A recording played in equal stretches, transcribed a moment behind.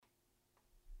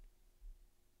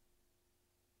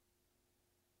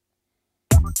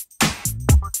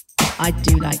I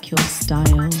do like your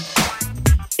style.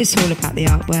 It's all about the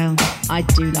art well. I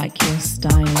do like your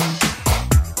style.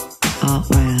 Art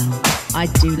well. I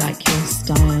do like your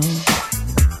style.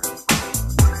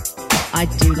 I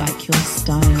do like your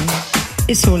style.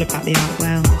 It's all about the art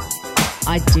well.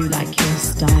 I do like your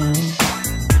style.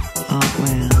 Art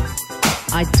well.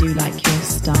 I do like your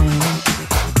style.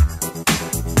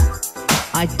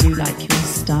 I do like your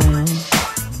style.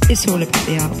 It's all about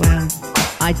the art well.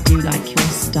 I do like your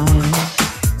style.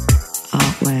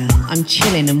 Art well. I'm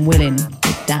chilling and willing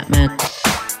with that man.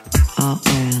 Art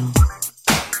well.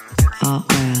 Art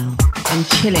well. I'm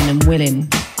chilling and willing.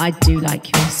 I do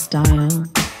like your style.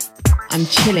 I'm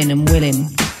chilling and willing.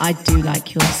 I do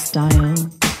like your style.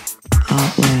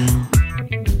 Art well.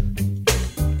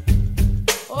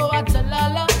 Oh,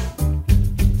 Atalala,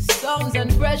 sounds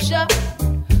and pressure.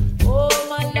 Oh,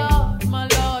 my Lord, my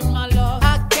Lord, my Lord.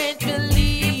 I can't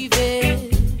believe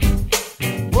it.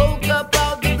 Woke up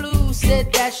out the blue,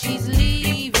 said that she's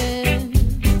leaving.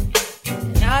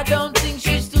 And I don't think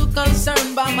she's too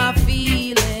concerned by my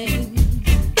feelings.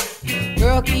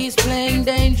 Girl keeps playing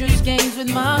dangerous games with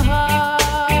my heart.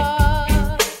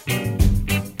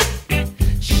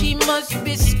 She must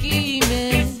be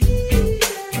scheming.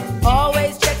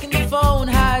 Always checking the phone,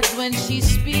 hides when she's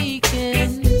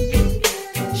speaking.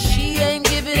 She ain't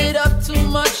giving it up too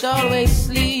much, always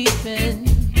sleeping.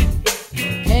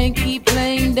 Can't keep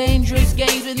playing dangerous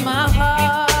games with my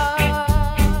heart.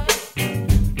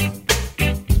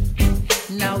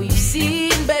 Now we've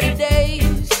seen better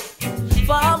days,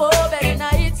 far more better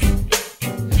nights.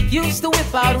 Used to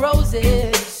whip out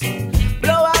roses,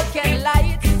 blow out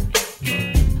candlelights.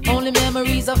 Only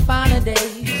memories of finer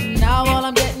days. Now all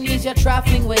I'm getting is your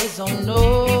trifling ways. Oh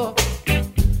no,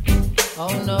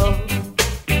 oh no.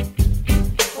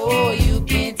 Oh, you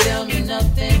can't tell me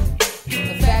nothing.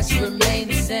 The facts remain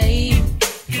the same.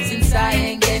 Since I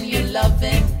ain't getting your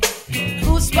loving,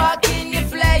 who's sparking your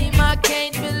flame? I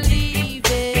can't believe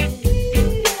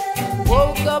it.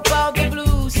 Woke up out the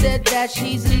blue, said that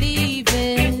she's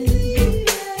leaving.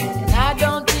 And I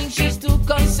don't think she's too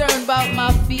concerned about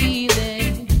my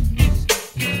feelings.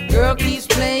 Girl keeps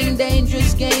playing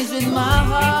dangerous games with my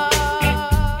heart.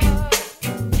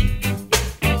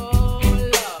 Oh,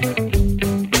 Lord.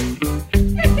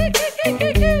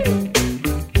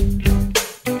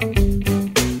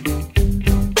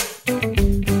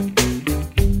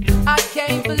 I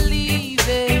can't believe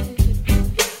it.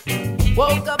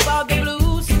 Woke up out the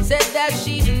blues, said that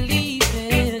she's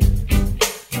leaving.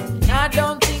 And I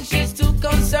don't think she's too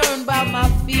concerned about my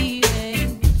feelings.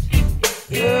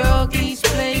 Girl keeps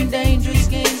playing dangerous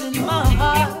games in my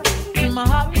heart, in my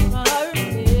heart, in my heart,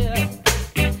 yeah.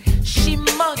 She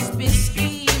must be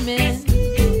scheming,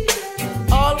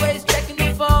 always checking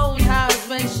the phone, hides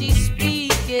when she's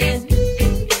speaking.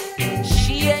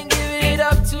 She ain't giving it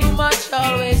up too much,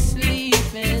 always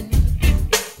sleeping.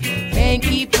 Can't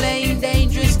keep playing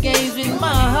dangerous games with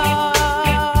my heart.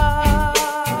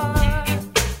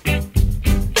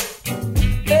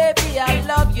 Baby, I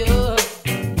love you.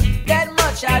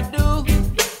 I do,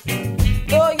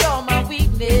 though you're my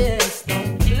weakness.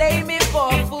 Don't blame me for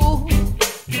a fool.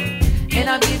 And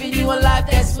I'm giving you a life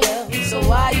that's well. So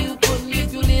why you put me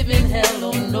through living hell?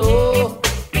 Oh no,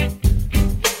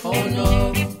 oh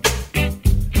no.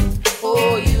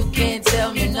 Oh, you can't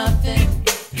tell me nothing.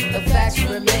 The facts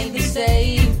remain the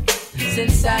same.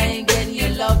 Since I ain't getting your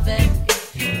loving,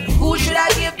 who should I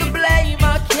give the blame?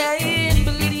 I can't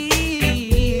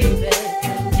believe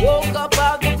it. Woke up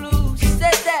out the blue.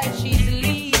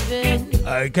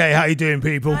 Okay, how you doing,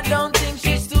 people? I don't think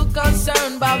she's too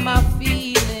concerned about my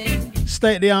feelings.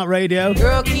 State of the Art Radio.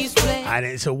 Girl keeps playing. And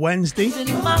it's a Wednesday.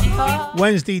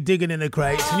 Wednesday digging in the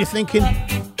crates. And you're thinking,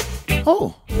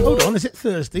 oh, hold on, is it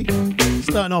Thursday?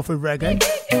 Starting off with reggae?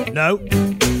 No.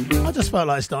 I just felt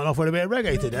like starting off with a bit of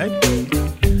reggae today.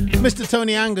 Mr.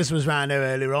 Tony Angus was round there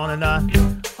earlier on, and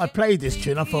I played this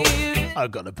tune. I thought,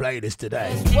 I've got to play this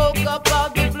today. Woke up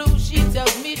out the blue, she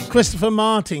tells me Christopher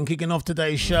Martin kicking off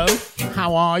today's show.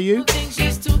 How are you?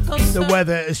 The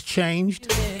weather has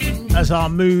changed. Has our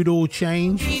mood all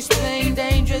changed? Is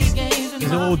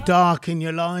it all dark in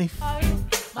your life? How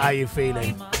are you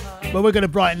feeling? Well, we're going to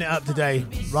brighten it up today,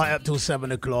 right up till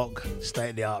 7 o'clock.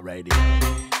 State of the Art Radio.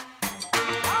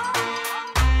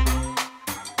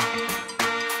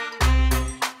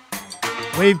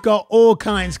 We've got all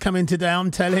kinds coming today,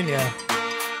 I'm telling you.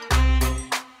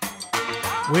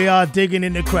 We are digging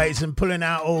in the crates and pulling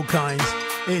out all kinds.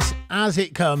 It's as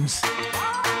it comes.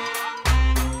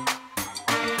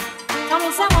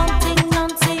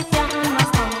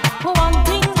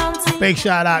 Big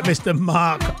shout out, Mr.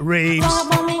 Mark Reeves.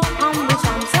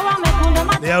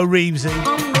 The old Reevesy.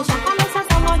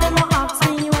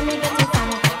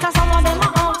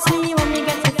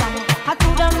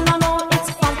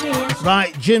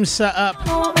 Right, gym set up,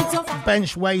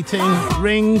 bench waiting,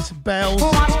 rings, bells,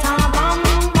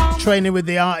 training with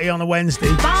the arty on a Wednesday.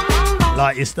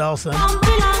 Like your style, son.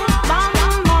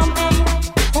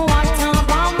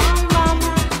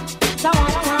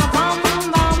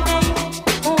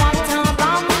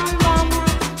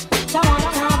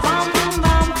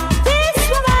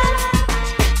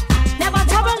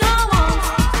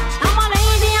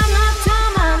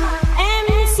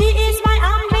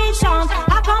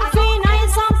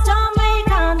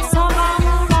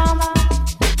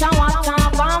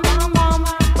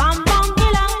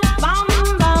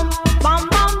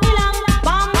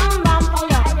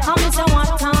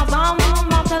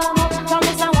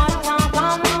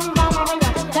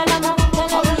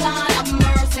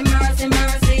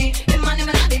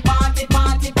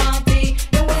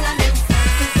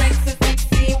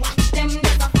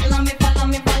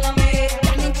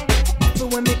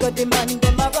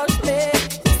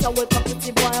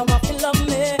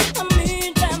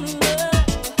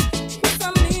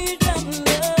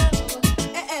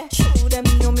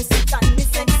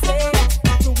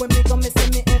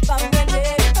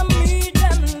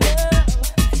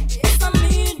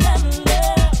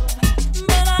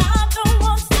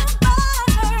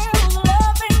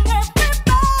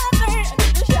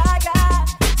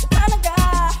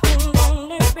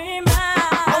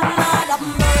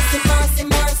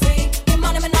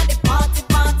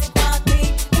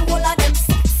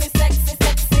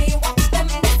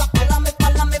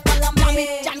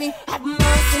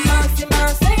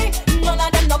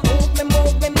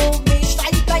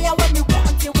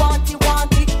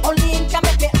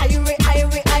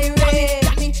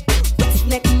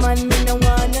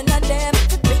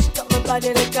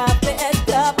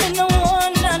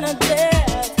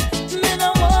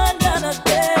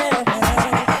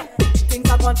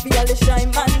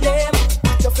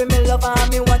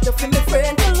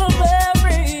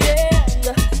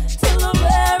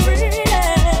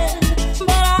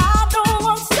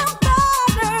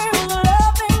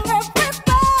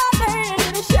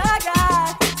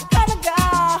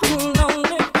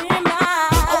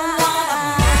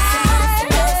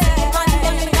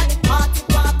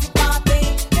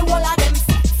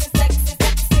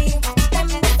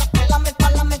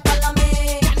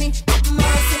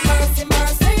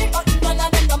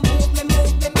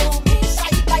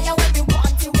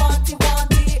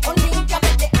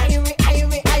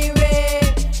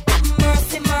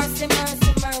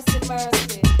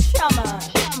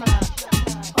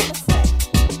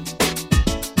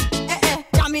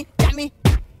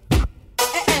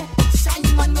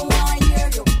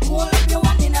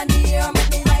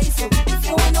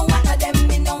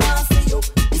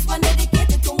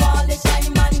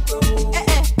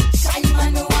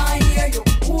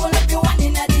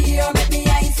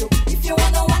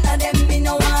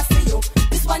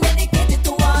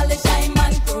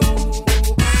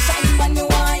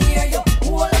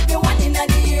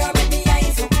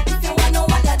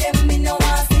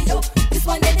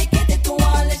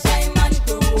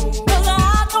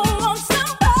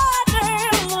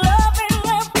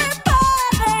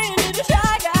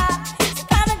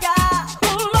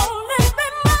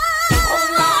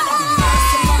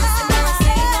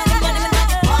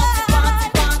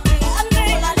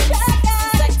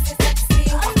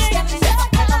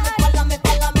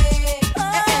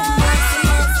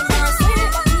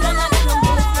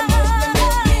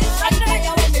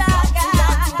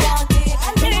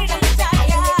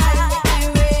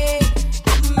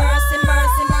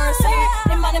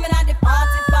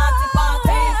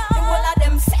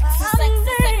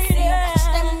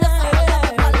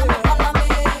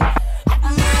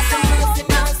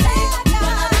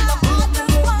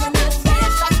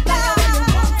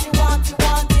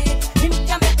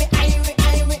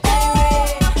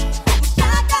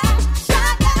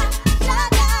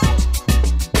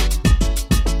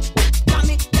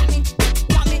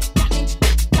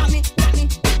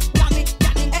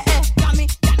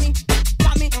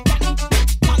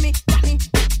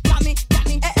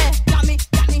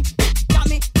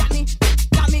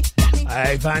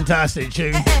 Fantastic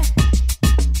tune.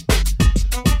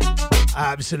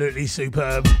 Absolutely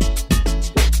superb.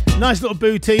 Nice little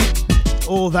booty.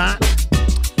 All that.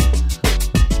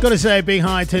 Gotta say a big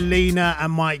hi to Lena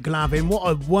and Mike Glavin.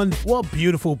 What a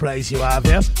beautiful place you have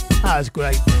here. That was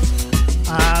great.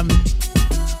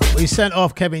 We sent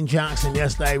off Kevin Jackson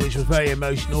yesterday, which was very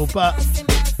emotional, but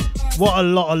what a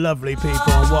lot of lovely people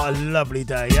and what a lovely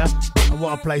day, yeah? And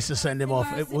what a place to send him off.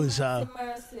 It was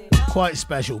quite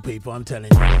special people, I'm telling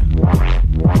you.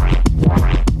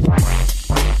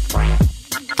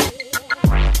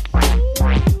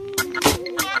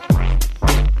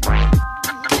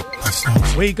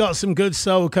 We got some good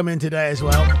soul coming today as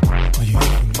well.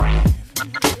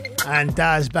 And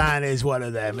Daz Band is one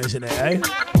of them, isn't it, eh?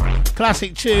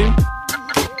 Classic tune.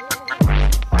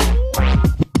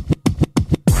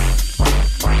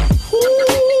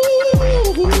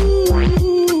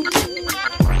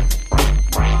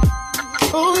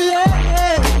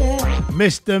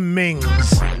 Mr.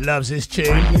 Mings loves this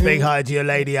tune. Big hi to your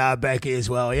lady, our Becky, as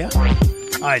well, yeah?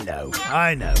 I know.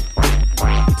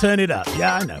 Turn it up.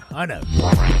 Yeah, I know.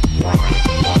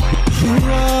 You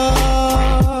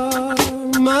are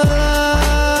my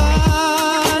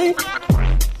life.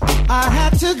 I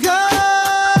had to go.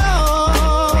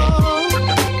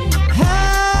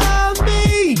 Have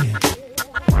me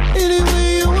any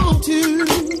way you want to.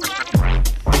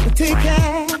 Take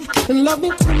care and love me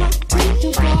till my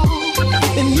tears fall.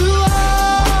 And you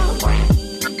are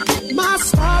my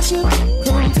starship.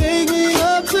 Come take me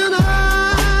up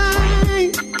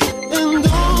tonight. And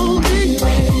don't be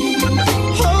late.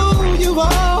 Oh, you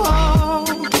are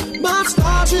my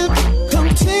starship. Come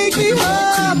take me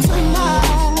up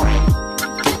tonight.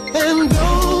 And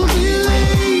don't be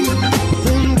late.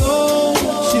 And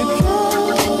don't you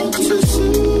come too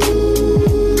soon.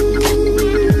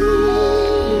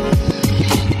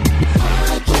 I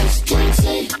just can't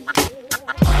say.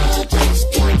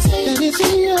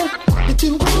 Anything that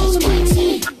you want to be.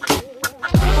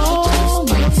 Oh,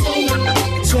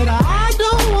 said I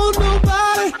don't want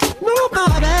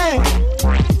nobody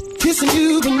kissing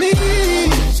you but me.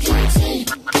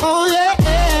 Oh yeah,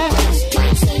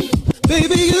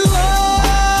 baby you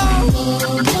are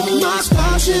my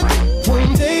starship.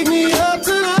 Come take me up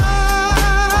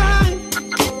tonight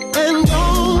and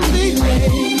don't be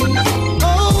late.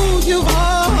 Oh, you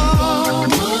are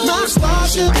my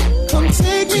starship. Come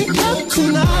take me up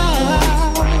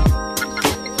tonight.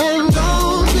 And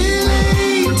don't be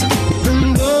late.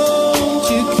 And don't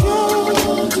you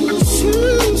come too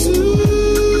soon.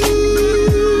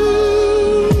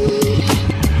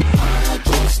 I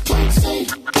just can't say.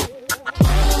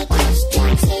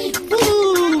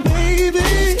 Ooh,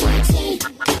 baby.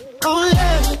 Oh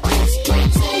yeah.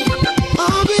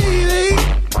 I'll be late.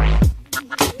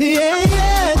 Yeah.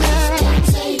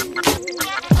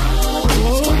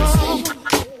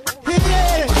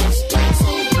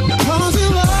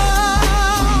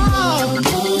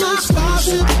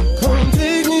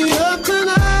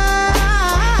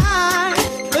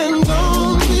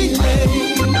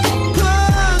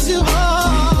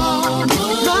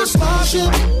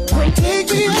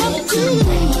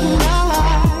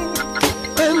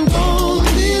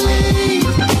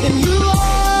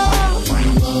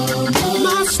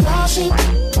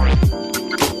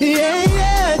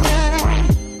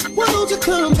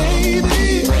 Come,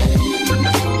 baby.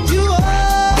 You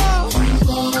are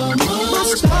my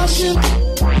starship. I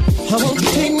want you to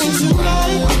take me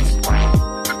tonight.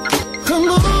 Come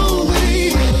on,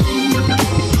 baby.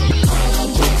 I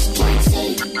just can't say.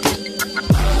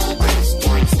 I just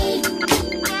can't say.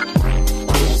 I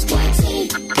just can't say.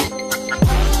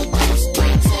 I just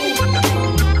can't say.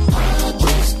 I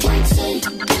just can't say.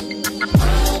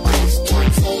 I just can't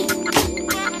say.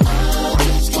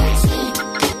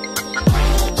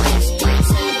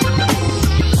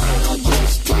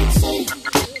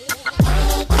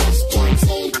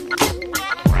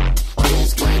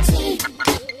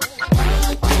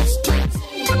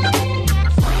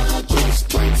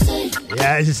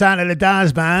 Yeah, it's the sound of the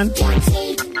Daz Band.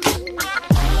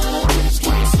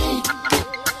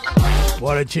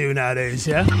 What a tune that is,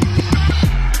 yeah?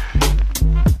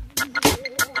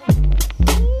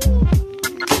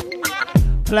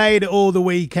 Played at all the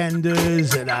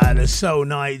weekenders and the soul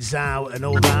nights out and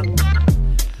all that.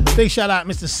 Big shout out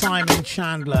Mr. Simon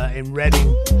Chandler in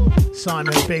Reading.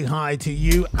 Simon, big hi to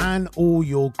you and all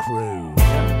your crew.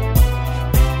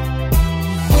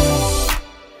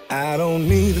 I don't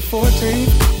need the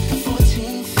 14th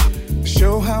to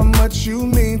show how much you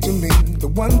mean to me. The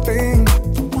one thing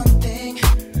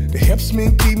that helps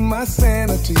me keep my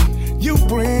sanity. You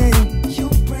bring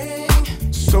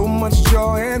so much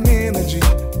joy and energy.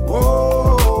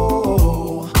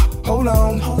 Whoa, hold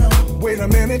on, wait a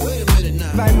minute.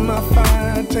 Light my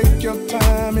fire, take your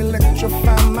time,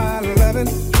 electrify my loving.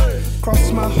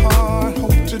 Cross my heart,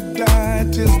 hope to die,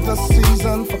 'tis the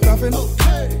season for cuffing.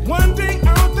 One day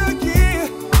out the year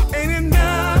ain't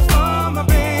enough for my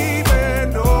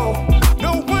baby, no.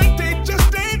 No, one day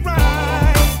just ain't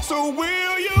right. So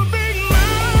will you be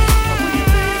mine?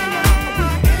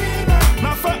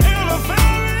 My forever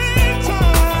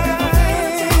Valentine.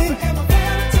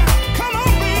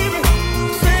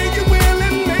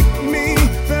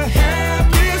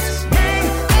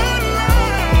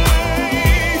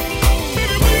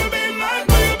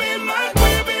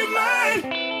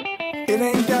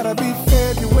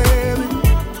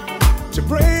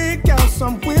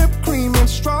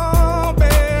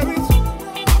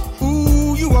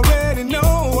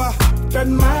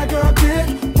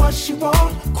 what she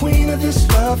want. Queen of this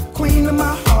love, queen of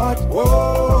my heart.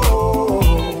 Whoa,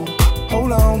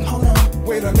 hold on,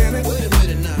 wait a minute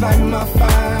now. Light my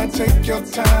fire, take your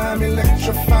time,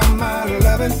 electrify my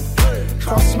loving.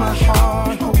 Cross my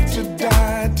heart, hope to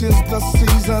die, 'tis the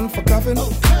season for loving.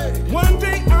 One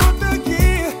day out the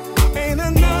year ain't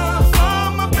enough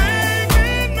for my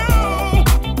baby, no.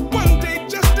 One day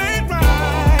just ain't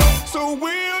right, so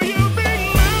will you be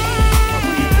mine?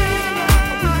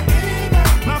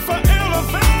 My forever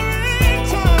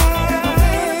Valentine.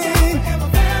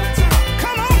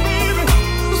 Come on, baby,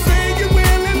 say you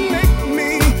will and make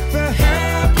me the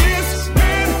happiest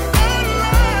man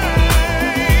alive.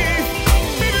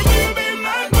 Baby, we'll be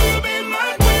mine, we'll be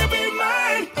mine, we'll be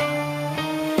mine.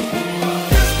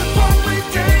 This the part we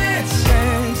dance,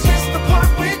 this the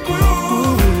part we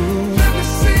groove. Let me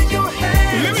see your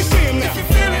hands, let me see 'em now. If you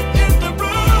feel it in the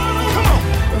room, come on.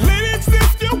 Ladies,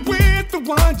 if you're with the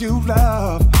one you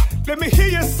love, let me hear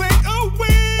you say, oh,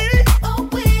 we. Oh,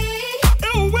 we.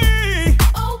 Oh, we.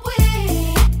 Oh, we.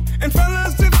 And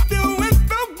fellas, if you're with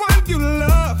the one you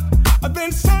love,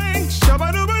 then sing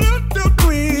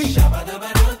shabba-dubba-doo-doo-dwee.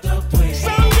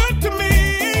 Sound good to me.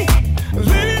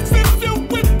 Ladies, if you're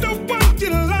with the one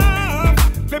you love,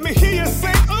 let me hear you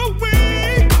say, oh, we.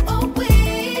 Oh, we.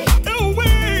 Oh,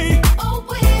 we. Oh,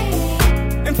 we.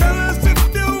 And fellas, if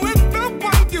you're with the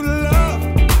one you love,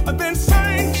 then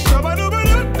sing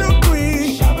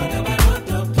shabba-dubba-doo-doo-dwee.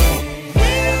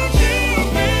 Will you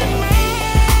be mine?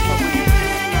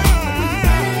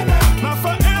 My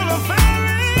forever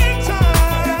Valentine.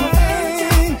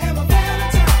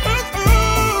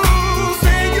 Ooh,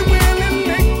 say you will and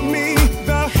make me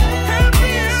the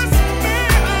happiest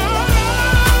man alive.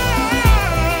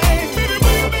 Baby,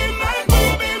 we'll be mine,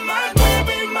 we'll be mine, we'll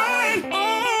be mine.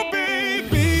 Oh,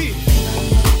 baby.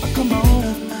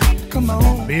 Come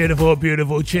on. Beautiful,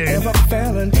 beautiful tune. Ever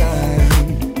Valentine.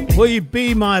 Will you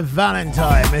be my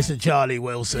Valentine, Mr. Charlie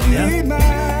Wilson? Yeah. Be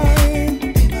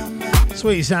mine.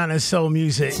 Sweet sound of soul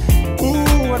music.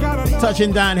 Ooh, I gotta know.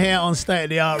 Touching down here on State of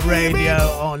the Art Radio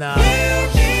on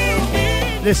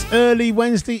this early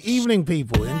Wednesday evening,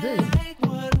 people. Indeed.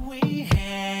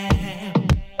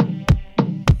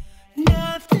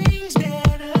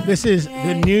 This is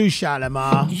the new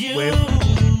Shalimar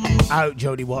without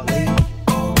Jodie Watley.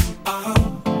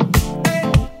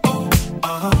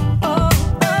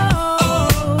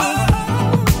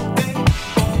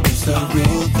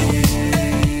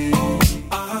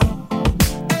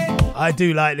 I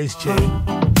do like this tune.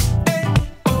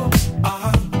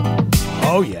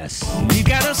 Oh yes. You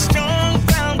got a strong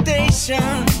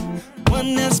foundation,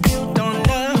 one that's built on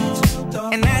love,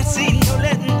 and I see no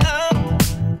letting up.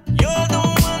 You're the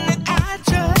one that I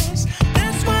trust.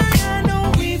 That's why I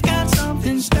know we've got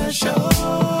something special,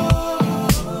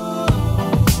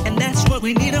 and that's what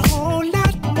we need a whole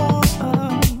lot more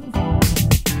of.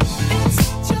 It's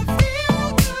such a feel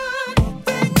good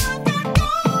thing I got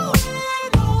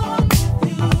going on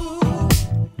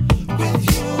with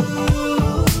you.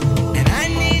 And I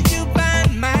need you by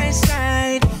my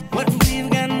side. What we've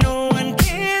got, no one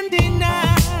can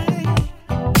deny.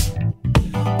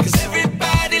 'Cause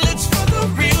everybody looks for the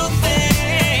real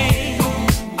thing.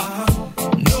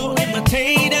 No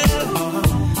imitator.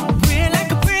 We're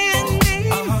like a brand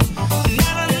name,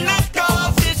 not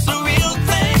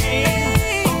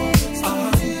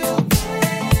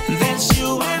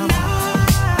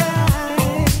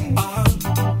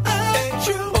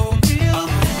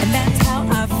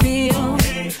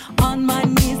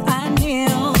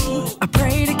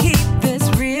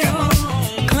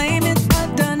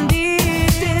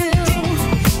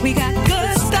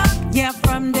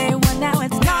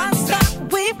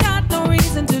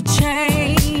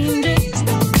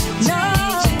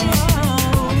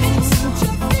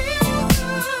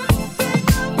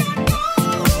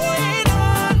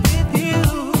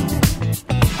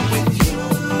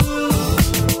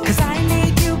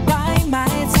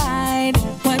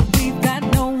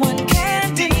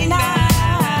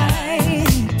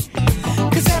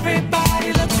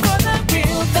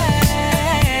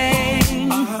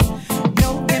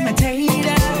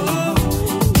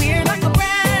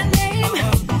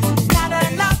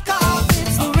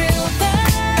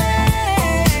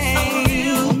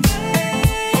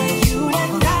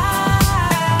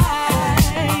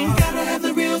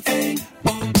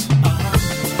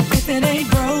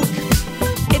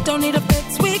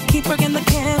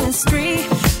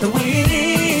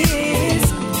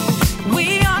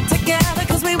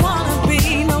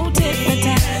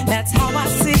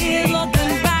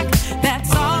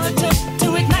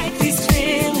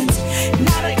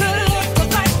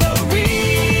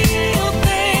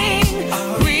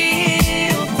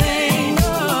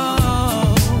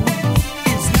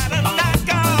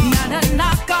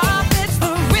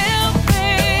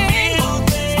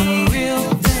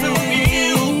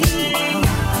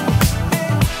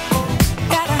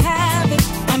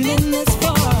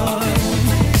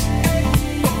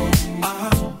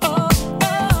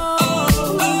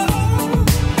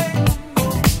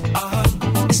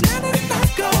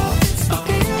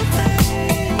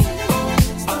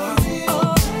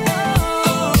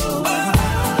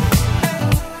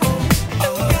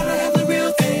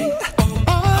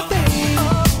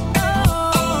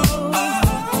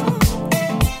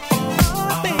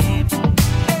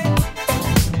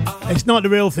not the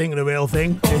real thing,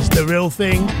 it's the real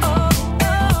thing.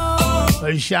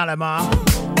 By Shalimar.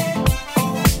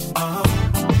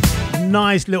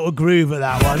 Nice little groove of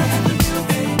that one.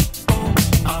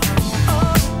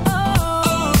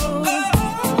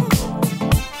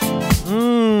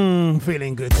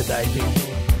 Feeling good today, people.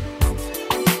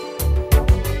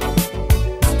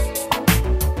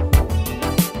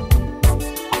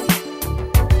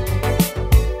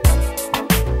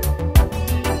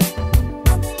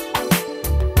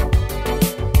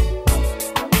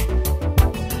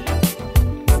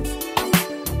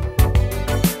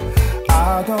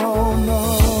 I don't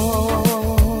know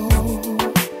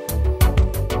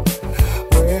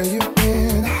where you've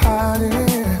been hiding.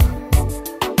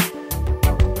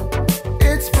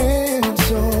 It's been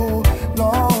so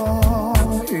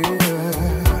long,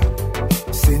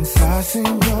 yeah, since I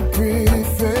seen your pretty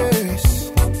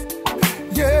face.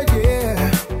 Yeah,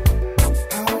 yeah.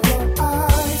 How your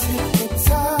eyes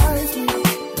hypnotize me,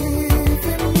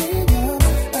 leaving me numb,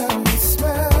 and the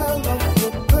smell of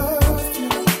your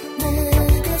perfume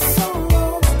lingers so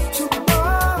long to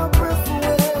my breath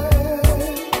away,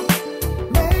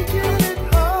 making it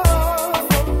hard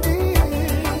for me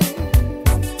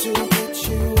to get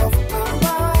you off my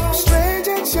mind. Strange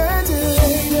enchanted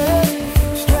lady,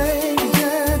 strange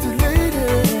enchanted lady,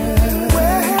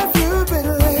 where have you been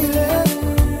lately?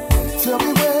 Tell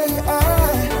me where you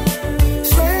are.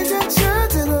 Strange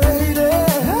enchanted lady,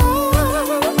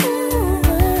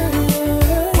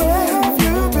 where have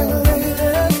you been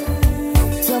lately?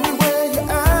 Tell me where you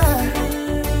are.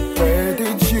 Where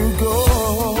did you go?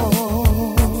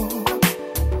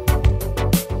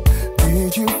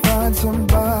 Did you find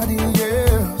somebody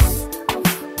else?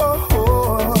 Oh,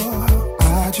 I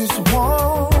just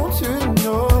want to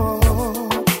know,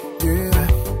 yeah,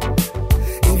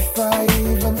 if I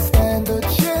even stand a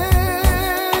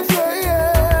chance, yeah,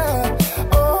 yeah.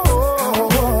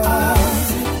 Oh, eyes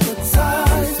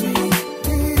hypnotize me,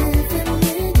 leaving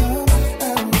me numb,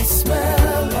 and the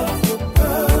smell of your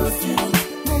perfume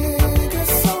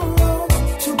lingers so long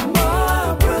to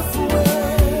my breath away,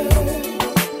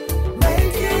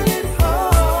 making it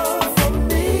hard for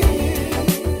me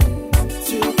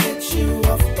to get you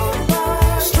off my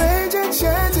mind. Strange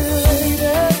enchanted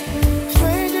lady,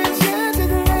 strange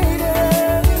enchanted lady,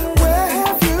 where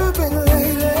have you been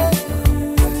lately?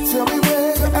 Tell me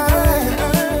where you are.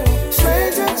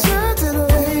 Strange enchanted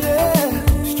lady,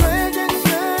 strange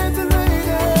enchanted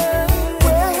lady,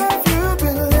 where have you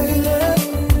been lately?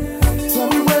 Tell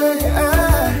me where you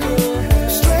are.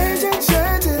 Strange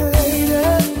enchanted lady,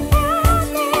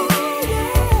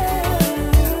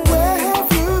 where have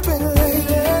you been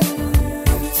lately?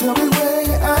 Tell me where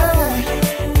you are.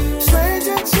 Strange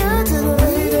enchanted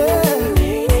lady,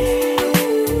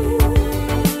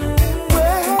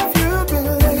 where have you been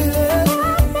lately?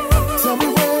 Tell me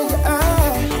where you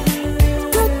are.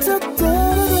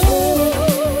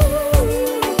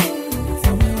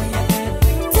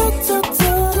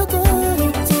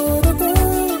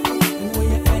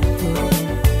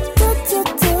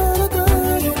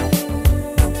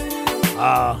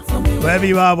 Wherever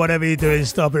you are, whatever you're doing,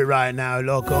 stop it right now.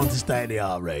 Log on to State of the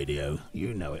Art Radio.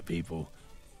 You know it, people.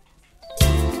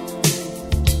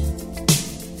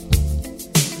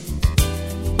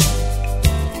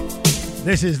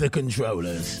 This is the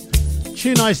Controllers.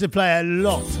 Tune I used to play a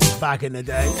lot back in the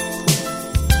day.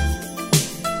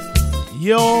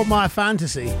 You're my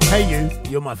fantasy. Hey you,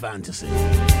 you're my fantasy.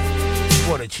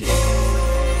 What a tune.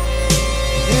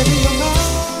 Baby, you're my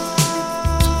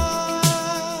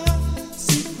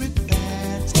secret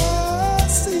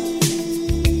fantasy.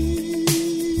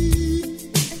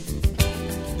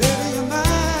 Baby, you're my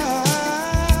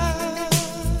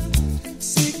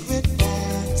secret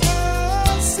fantasy.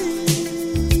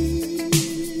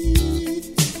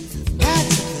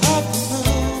 Magic of the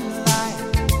moonlight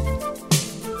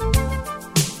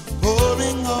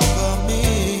pouring over me,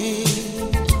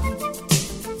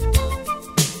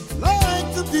 like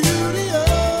the beauty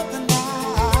of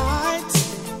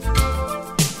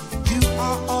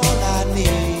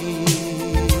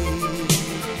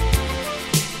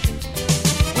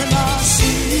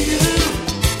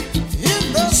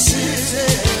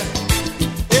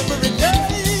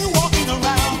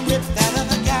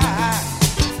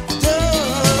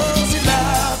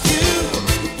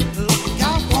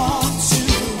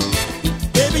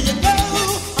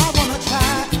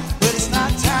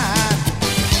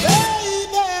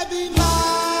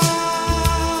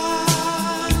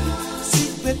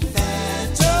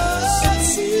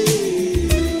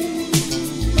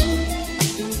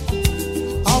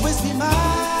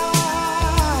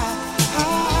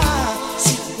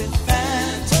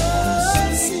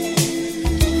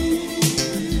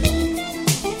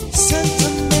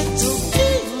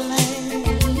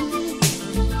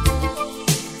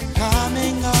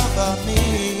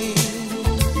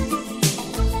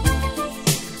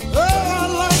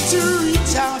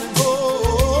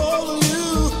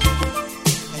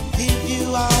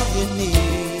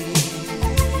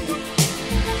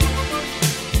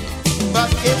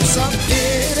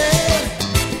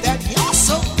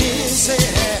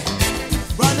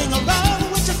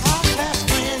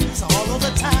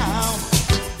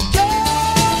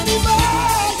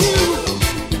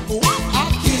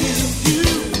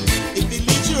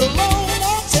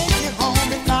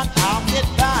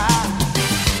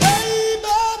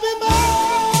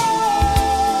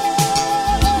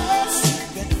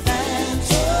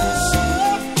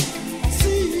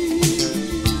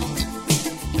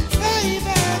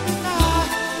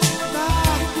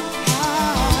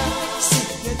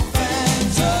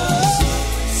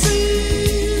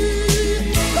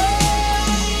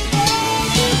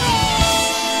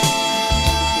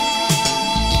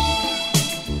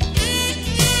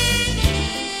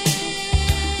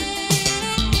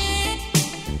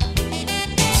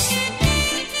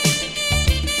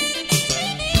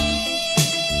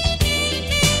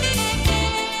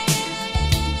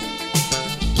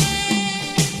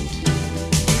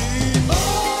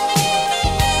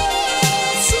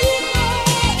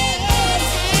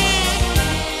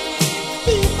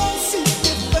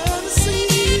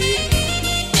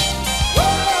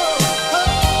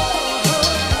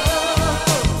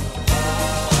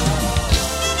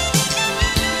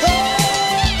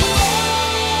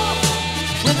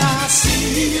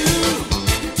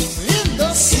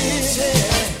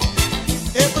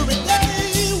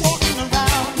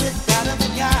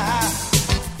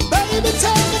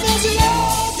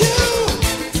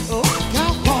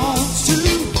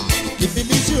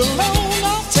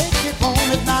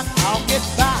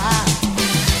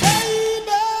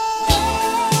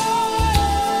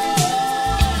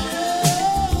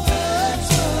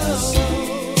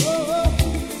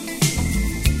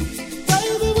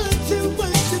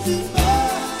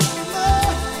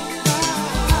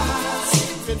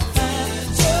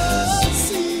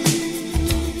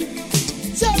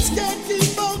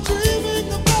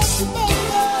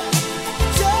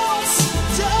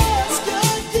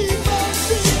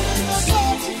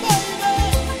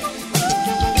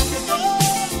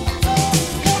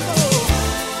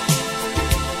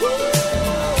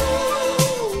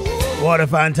What a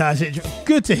fantastic.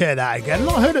 Good to hear that again.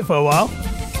 Not heard it for a while.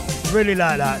 Really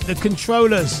like that. The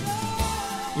Controllers.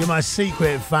 You're my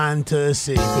secret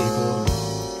fantasy, people.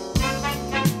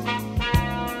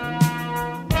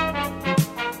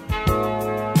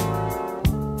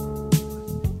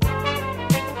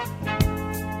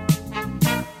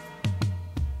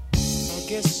 I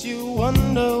guess you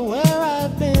wonder where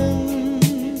I've been.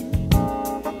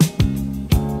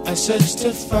 I searched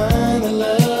to find the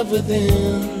love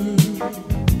within.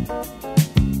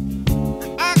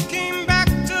 I came back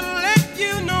to let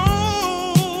you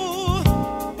know.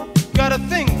 Got a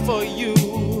thing for you,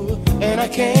 and I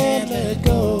can't let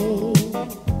go.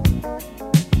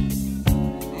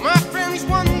 My friends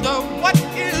wonder what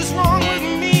is wrong with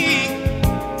me.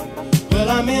 Well,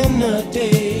 I'm in a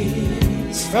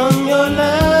daze from your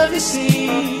love, you see.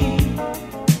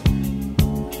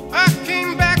 I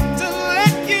came back to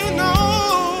let you know.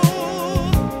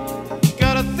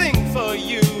 Got a thing for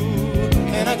you,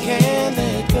 and I can't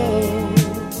let go.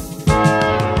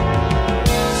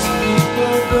 Some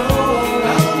people go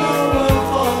around the world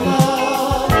for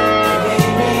love, but they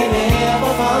may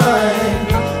never find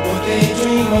what they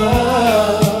dream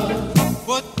of.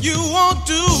 What you won't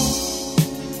do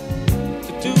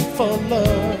to do for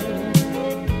love.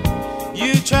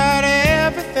 You tried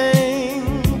everything,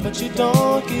 but you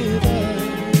don't give up.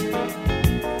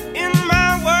 In my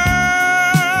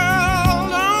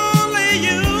world, only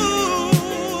you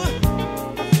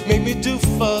make me do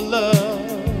for love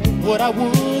what I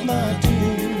would not do.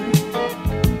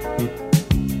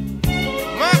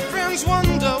 My friends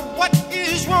wonder what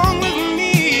is wrong with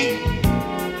me.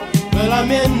 Well,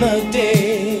 I'm in the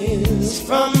daze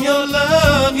from your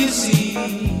love, you see.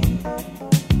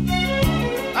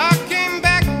 I came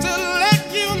back to let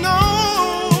you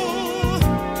know.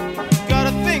 Got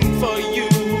a thing for you,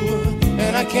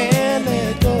 and I can't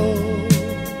let go.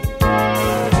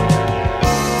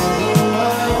 Although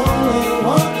I only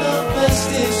want the best,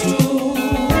 it's true.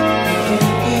 I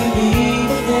can't believe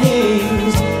the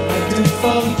things I do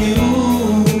for you.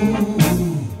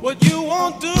 What you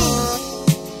won't do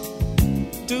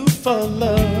for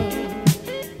love.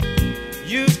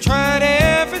 You've tried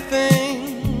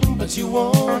everything, but you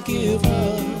won't give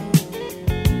up.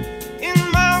 In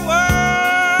my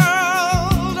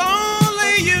world,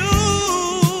 only you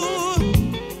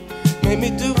made me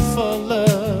do for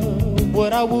love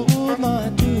what I would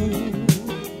not do.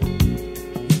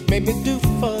 Made me do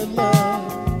for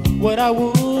love what I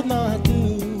would not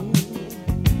do.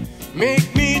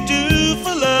 Make me do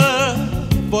for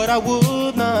love what I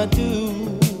would not do.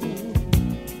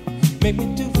 make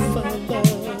me do for love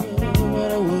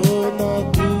what I would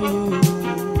not do.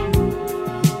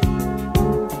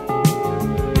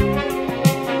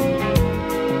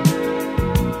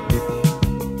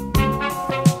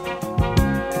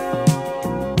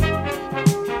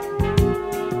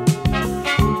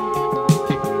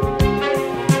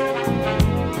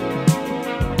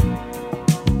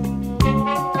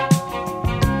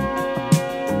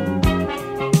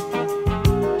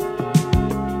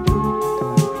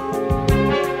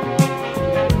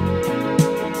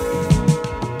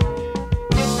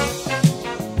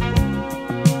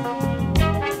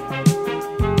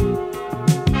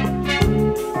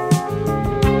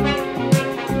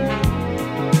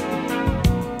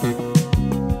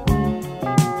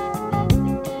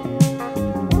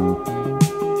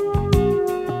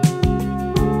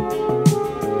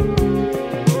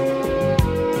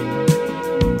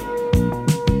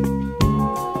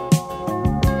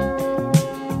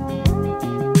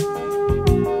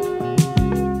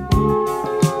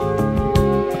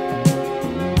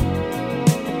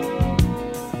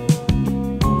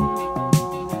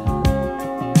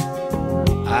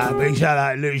 Shout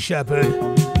out Lou Shepherd.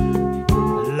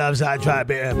 Loves that track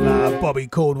bit of Bobby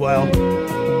Caldwell.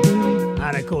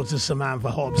 And of course to Samantha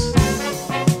Hobbs.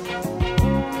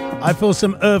 I feel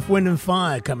some Earth, Wind and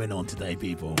Fire coming on today,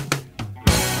 people.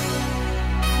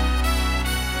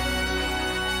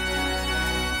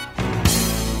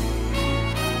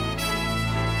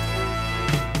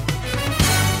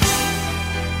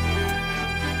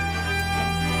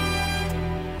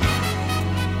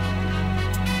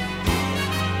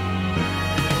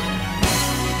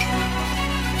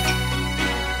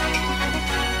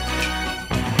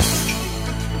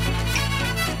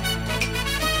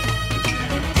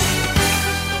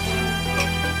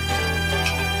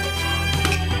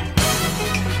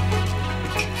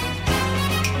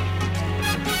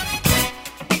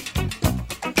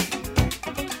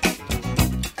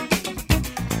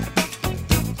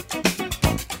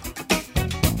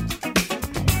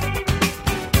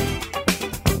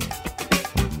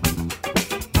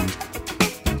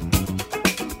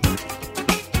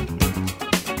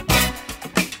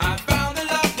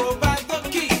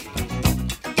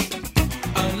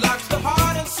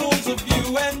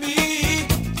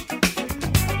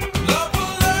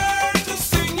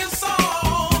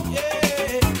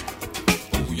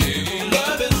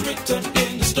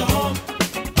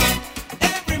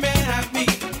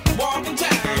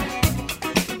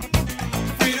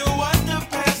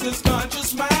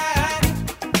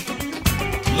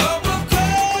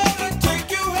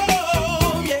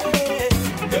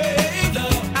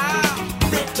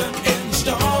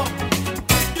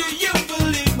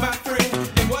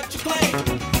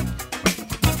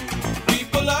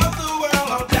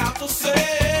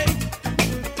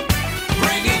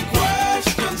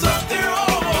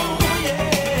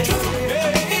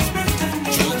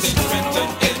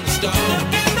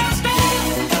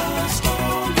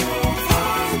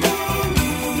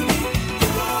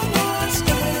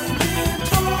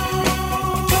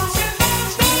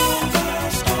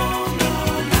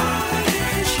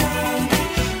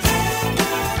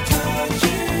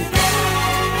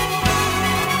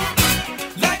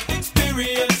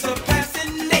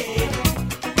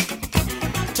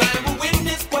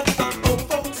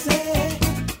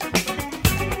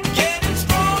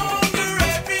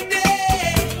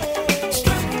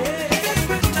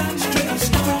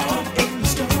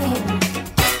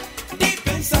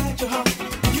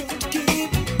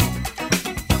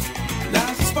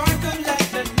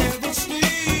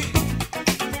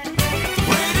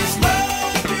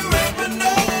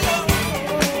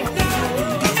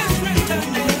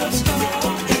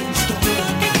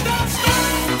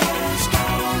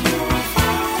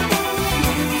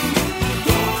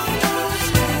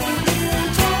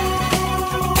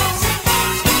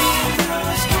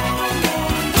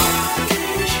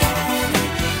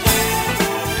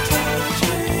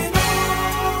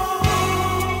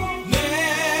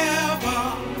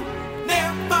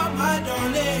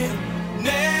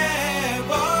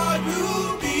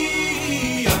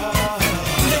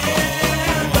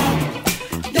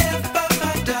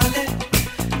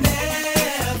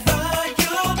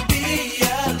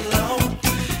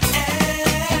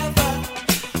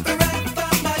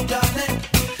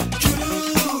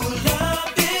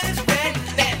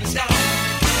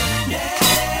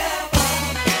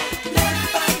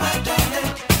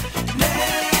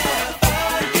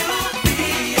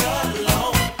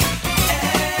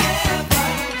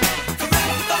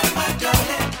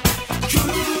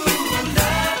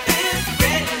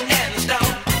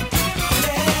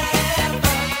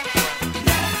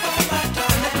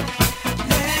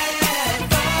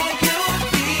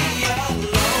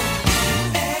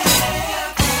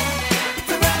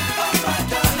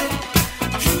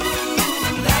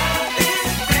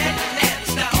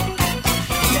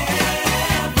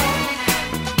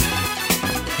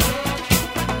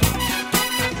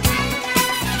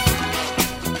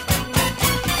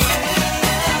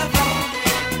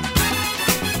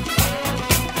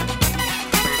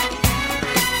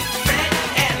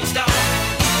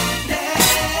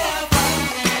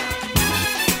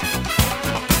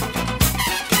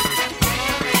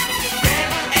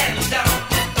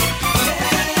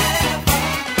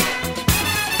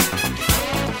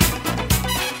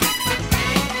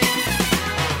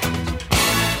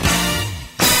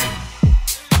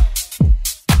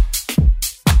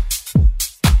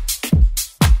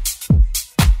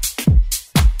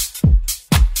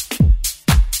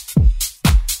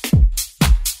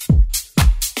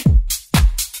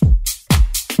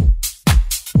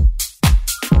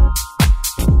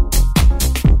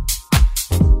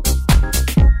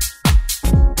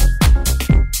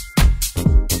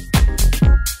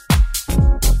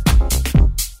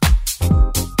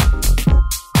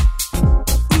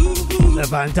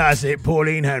 fantastic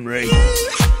Pauline Henry.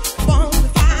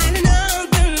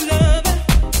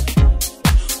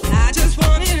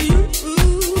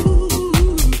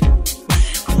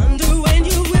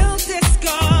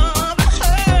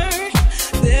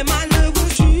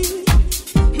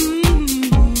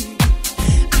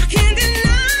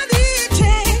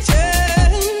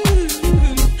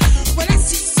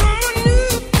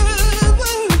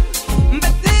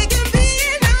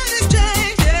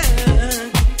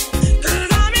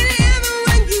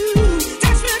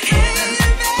 That's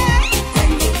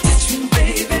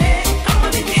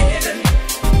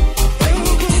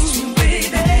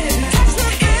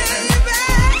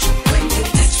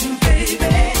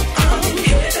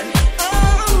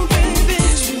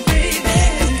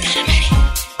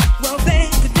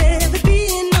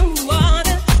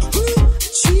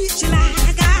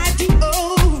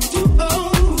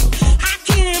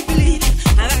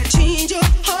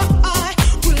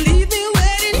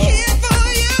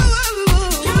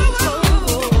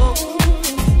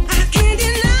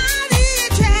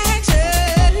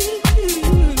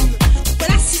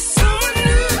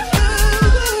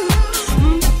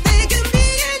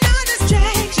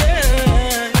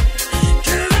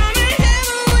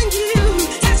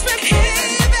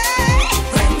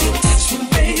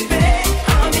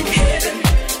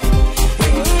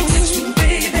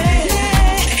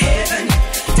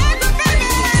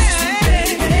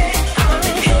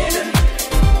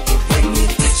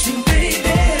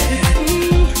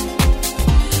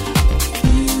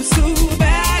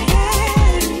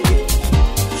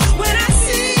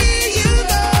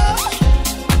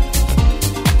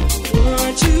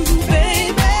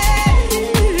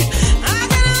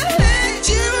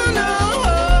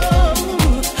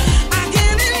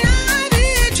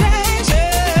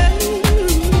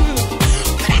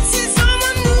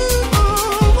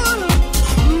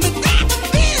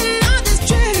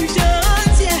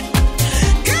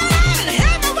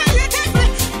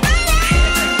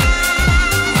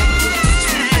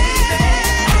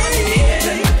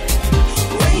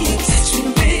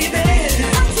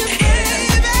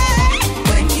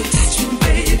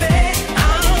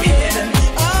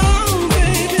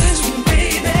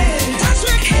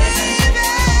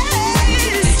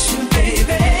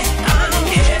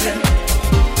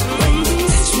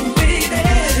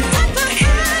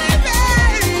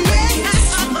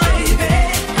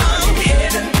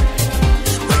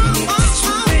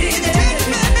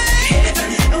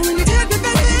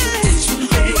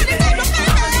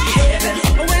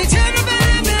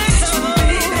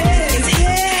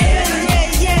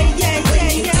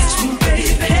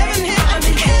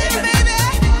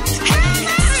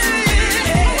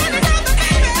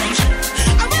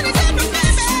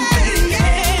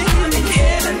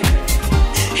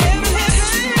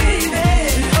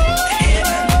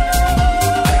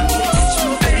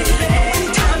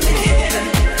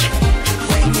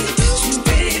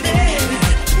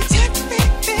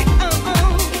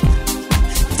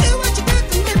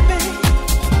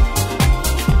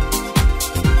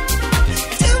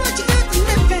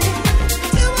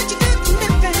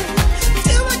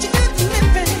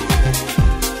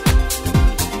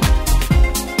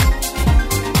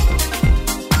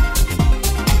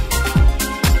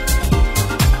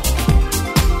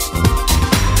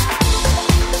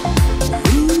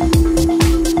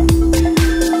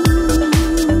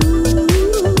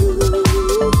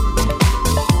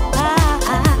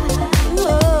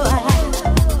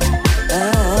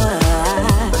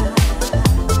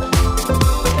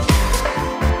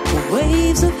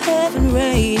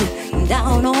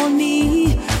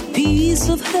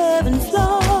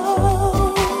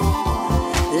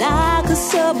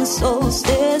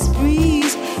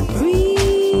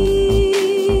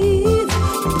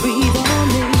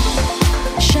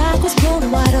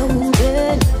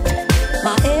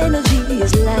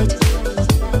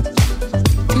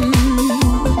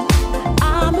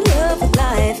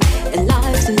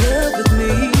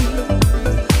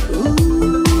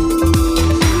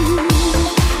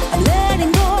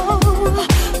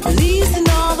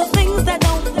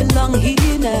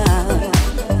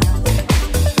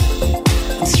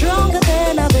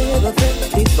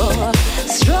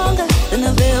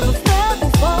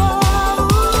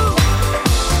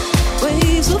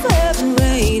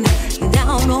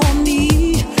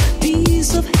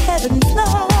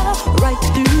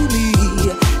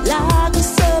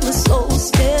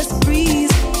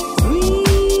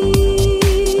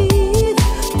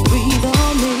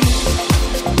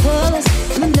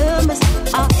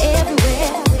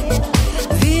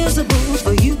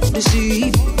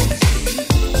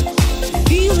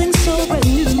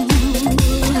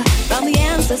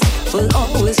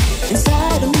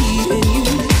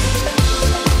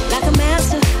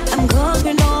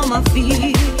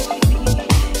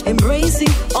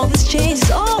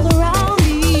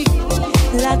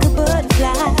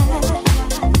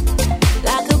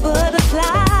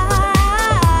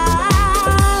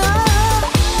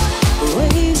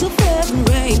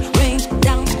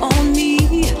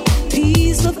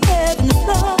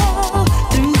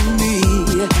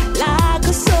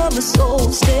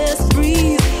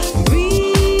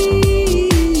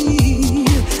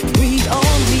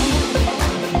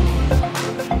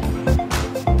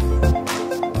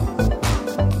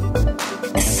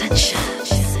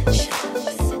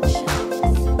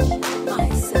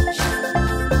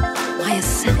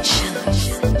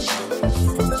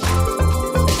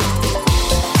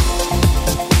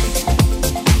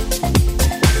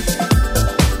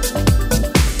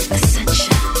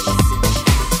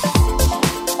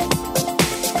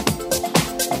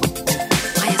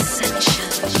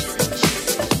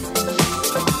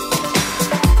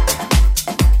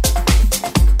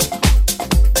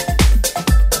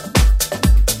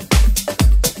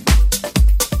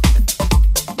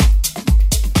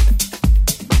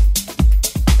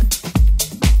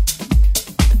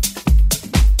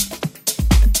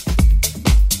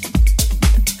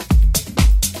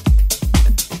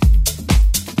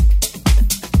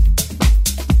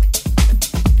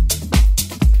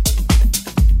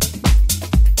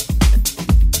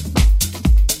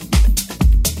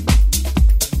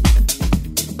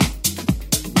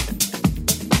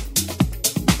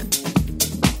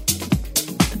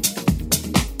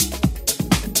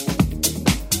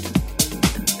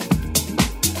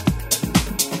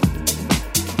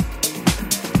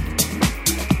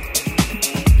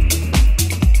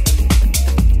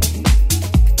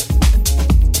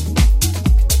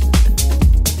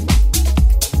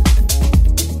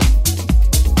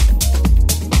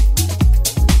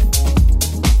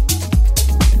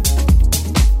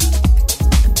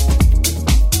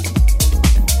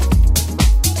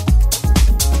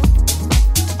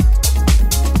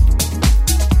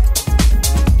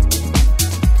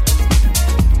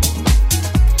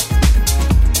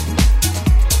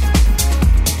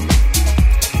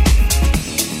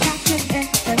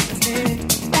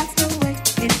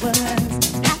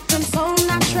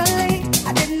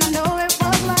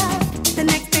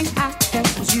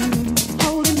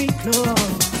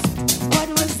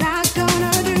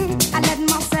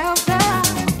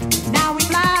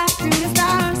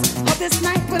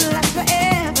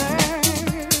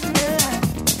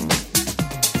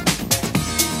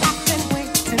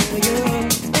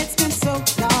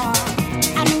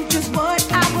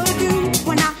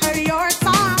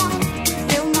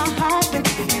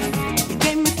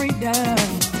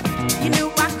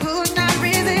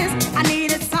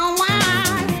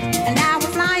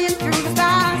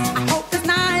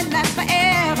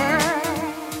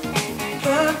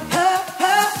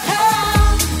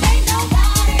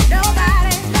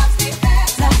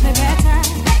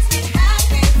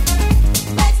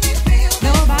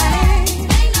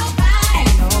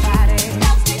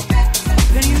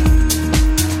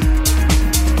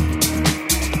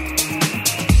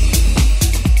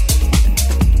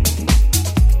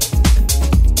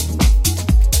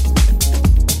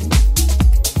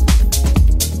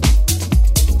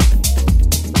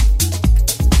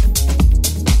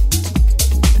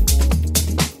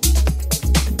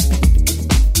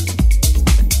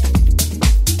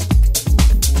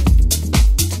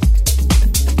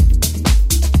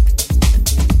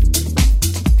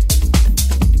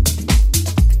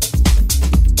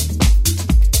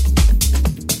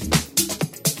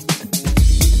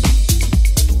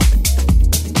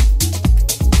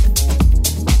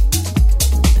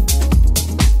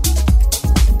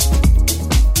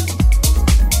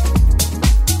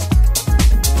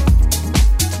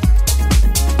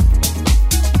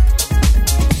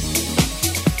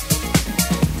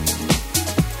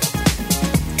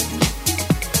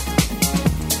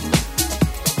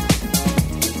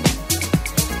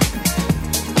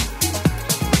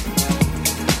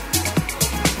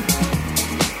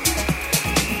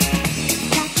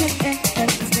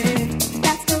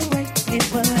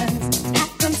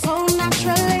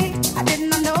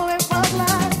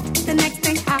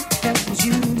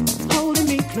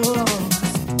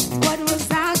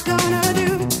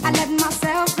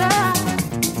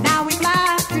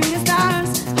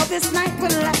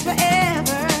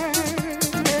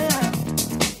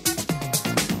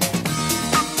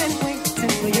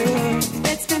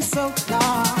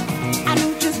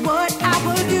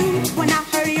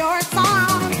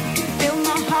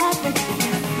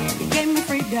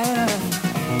You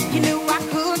knew I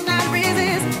could not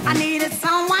resist. I needed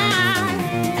someone,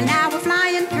 and now we're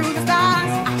flying through the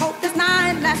stars. I hope this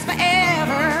night lasts forever.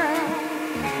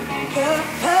 Ain't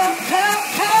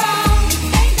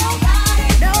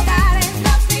nobody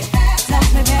loves me better,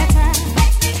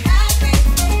 makes me happy,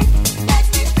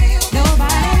 makes me feel.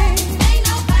 Nobody, ain't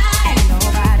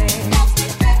nobody loves me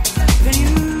better than you.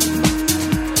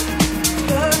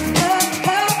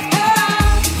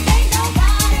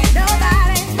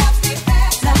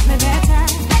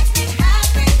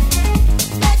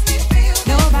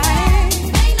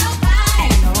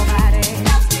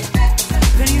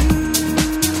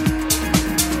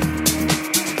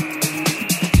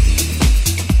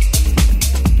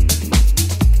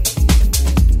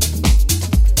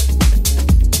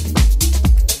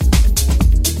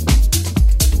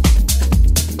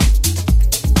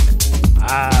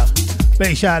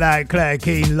 Big shout out Claire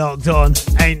Keane, locked on.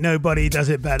 Ain't nobody does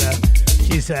it better,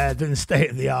 she said, than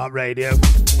State of the Art Radio.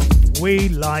 We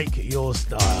like your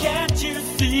style. Can't you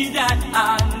see that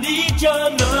I need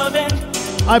your loving?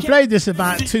 I played this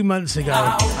about 2 months ago,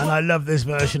 and I love this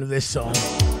version of this song.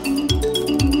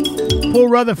 Paul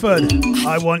Rutherford,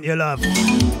 I Want Your Love.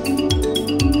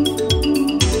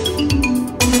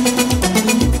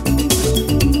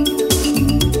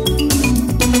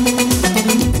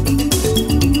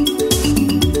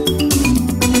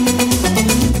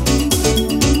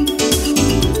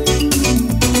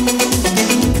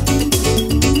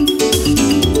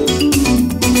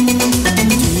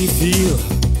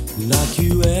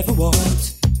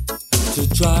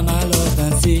 Try my love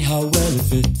and see how well it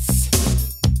fits.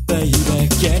 Baby,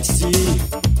 can't you see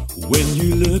when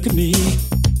you look at me?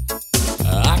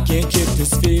 I can't kick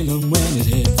this feeling when it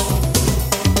hits.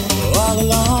 All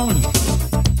alone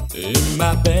in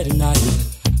my bed at night,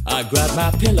 I grab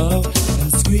my pillow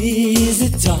and squeeze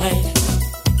it tight.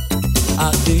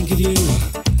 I think of you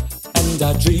and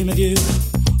I dream of you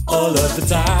all of the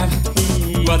time.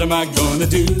 What am I gonna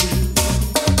do?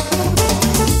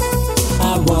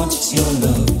 I want your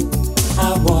love,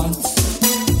 I want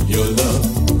your love.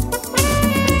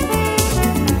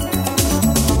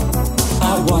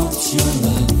 I want your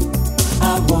love,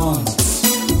 I want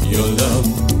your love.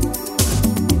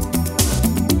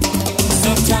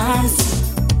 Sometimes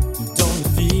don't you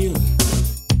feel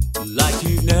like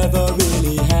you've never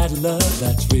really had a love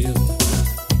that's real?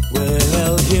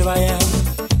 Well, here I am,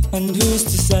 and who's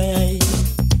to say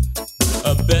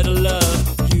a better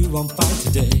love you won't find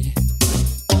today?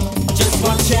 Just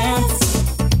one chance,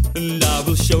 and I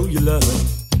will show you love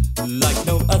like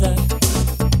no other.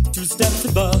 2 steps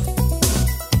above,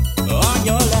 on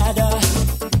your ladder,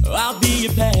 I'll be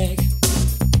your peg.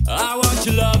 I want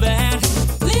your love and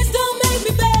please don't make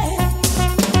me beg.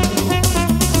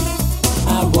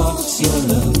 I want your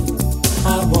love,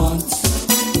 I want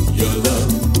your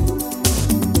love.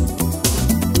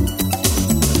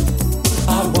 I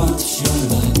want your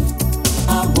love,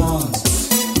 I want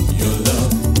your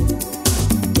love.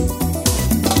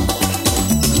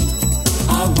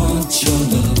 I want your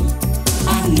love, I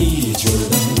need your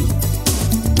love.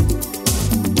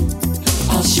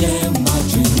 I'll share my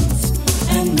dreams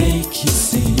and make you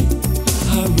see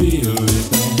how really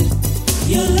bad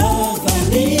your love I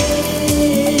need.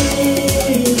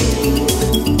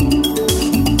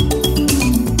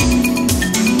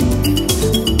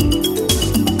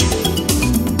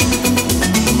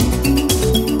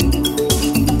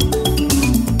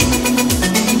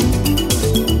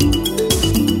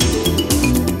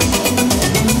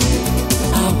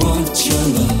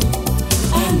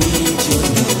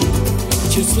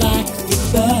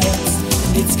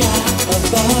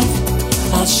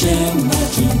 I'll share my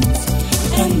dreams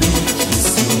and make you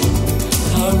see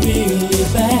how really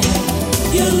bad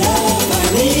your love I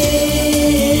need.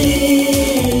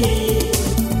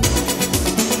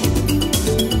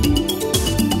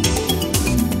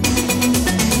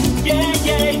 Yeah,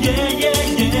 yeah, yeah, yeah,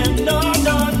 yeah. No,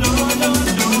 no, no, no,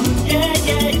 no. Yeah,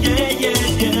 yeah, yeah, yeah,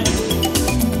 yeah.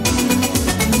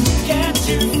 Can't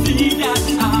you see that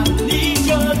I need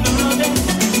your loving?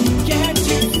 Can't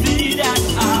you see that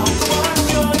I want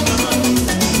your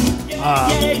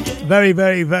love? Very,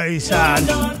 very, very sad.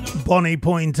 Bonnie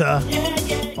Pointer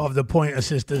of the Pointer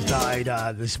Sisters died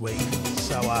this week.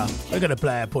 So we're going to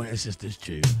play a Pointer Sisters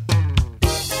tune.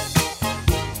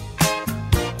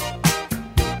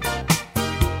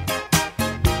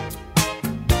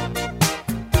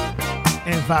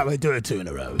 In fact, we'll do it 2 in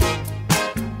a row.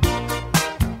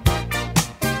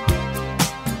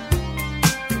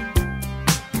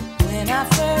 When I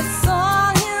first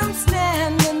saw him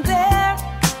standing there,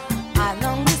 I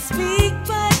longed to speak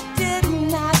but did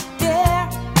not dare.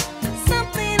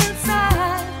 Something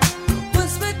inside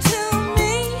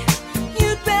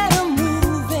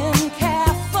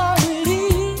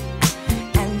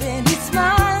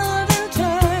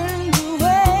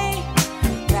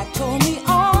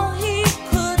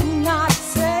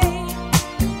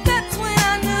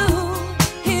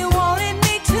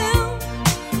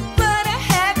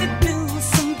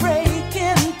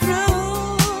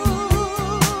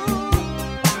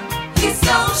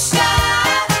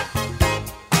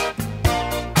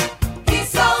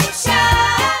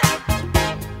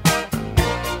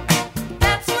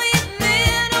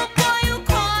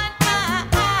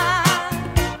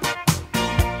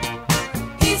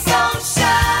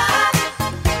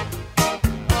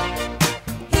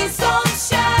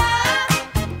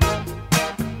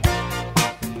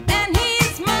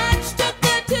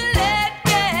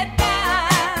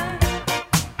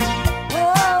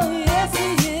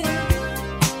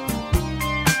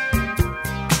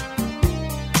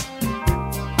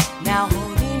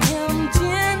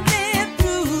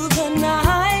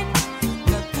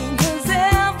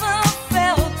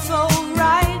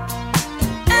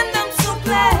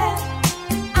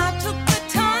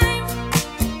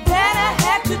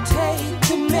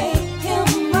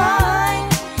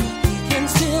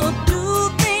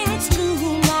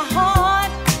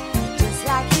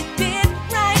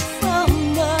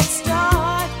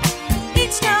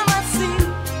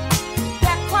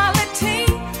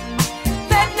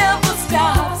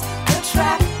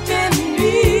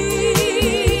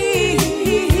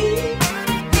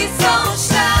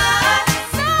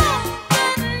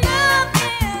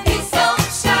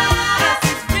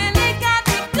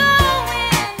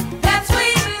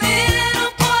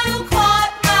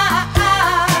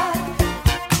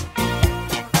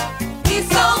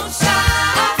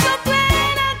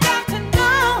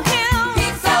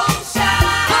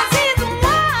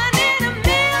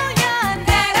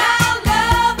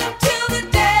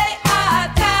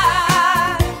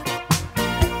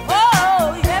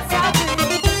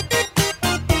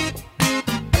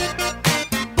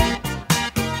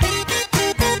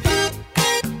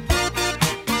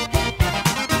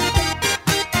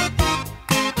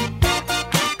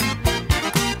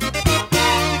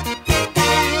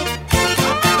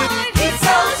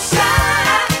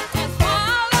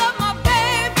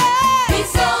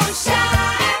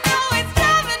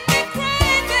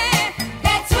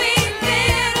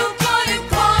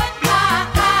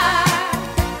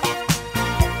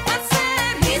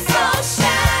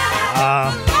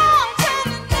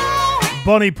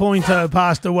Bonnie Pointer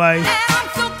passed away.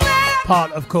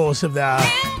 Part, of course, of their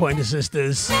Pointer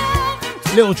Sisters.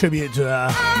 Little tribute to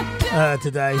her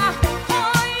today.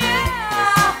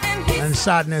 And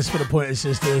sadness for the Pointer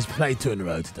Sisters. Played 2 in a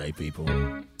row today, people.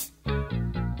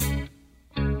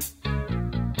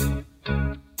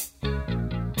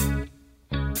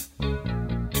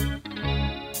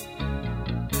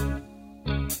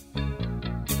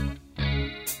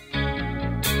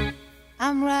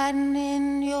 I'm riding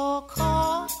in your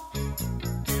car.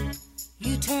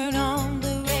 You turn on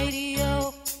the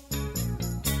radio.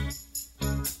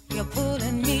 You're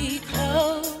pulling me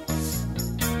close.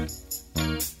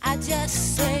 I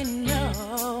just say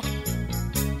no.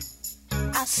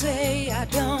 I say I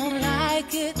don't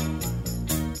like it,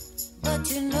 but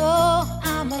you know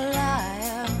I'm a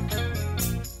liar.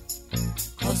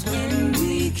 'Cause when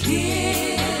we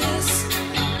kiss,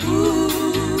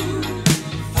 ooh,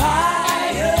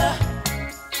 fire.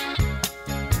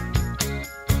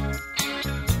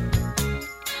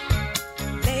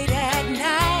 Late at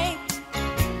night,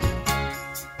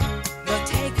 you're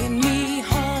taking me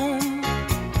home.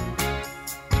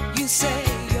 You say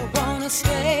you wanna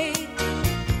stay.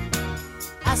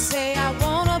 I say I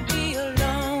wanna be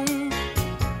alone.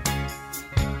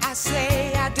 I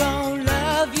say I don't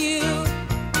love you,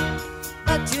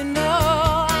 but you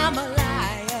know I'm a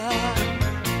liar.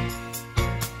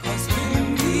 'Cause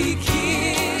when we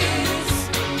kiss,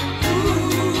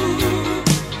 ooh,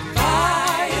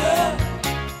 fire.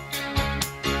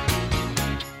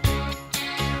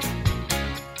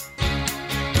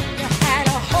 You had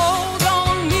a hold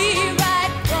on me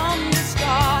right from the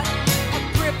start, a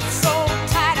grip so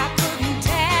tight I couldn't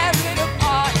tear it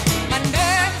apart. My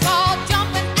nerves all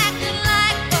jumping, acting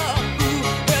like a fool.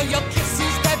 Well, your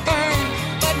kisses they burn,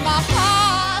 but my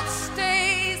heart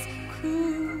stays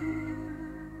cool.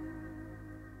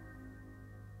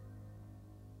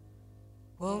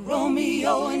 Well,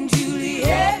 Romeo and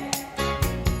Juliet,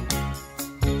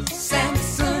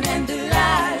 Samson and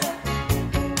Delilah,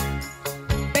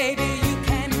 baby, you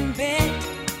can invent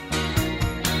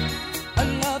a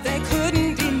love they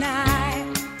couldn't deny.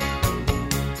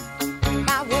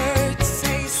 My words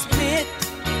say split,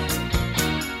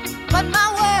 but my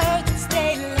words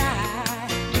stay lie.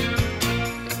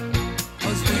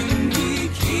 'Cause when we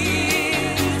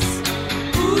kiss,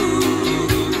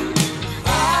 ooh,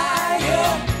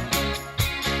 fire.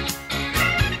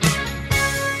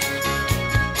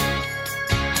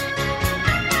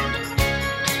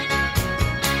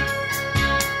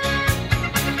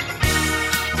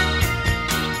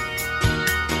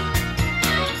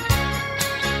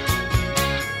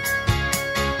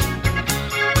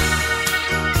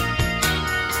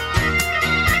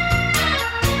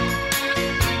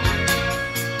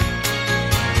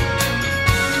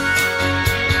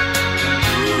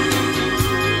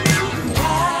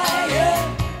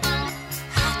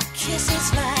 Kisses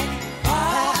like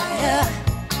fire,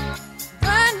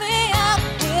 burn me up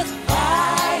with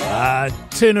fire.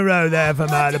 2 in a row there from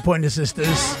the Pointer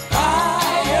Sisters.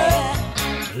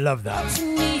 Love that.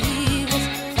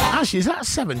 Actually, is that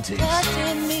 70s? I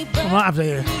might have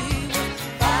to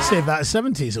see if that's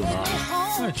 70s or not.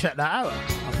 I'm going to check that out.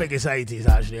 I think it's 80s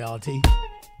actually, RT.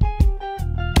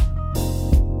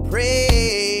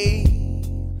 Pray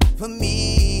for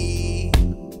me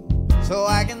so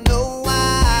I can know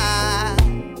why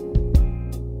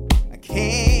I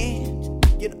can't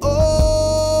get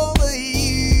over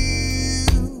you.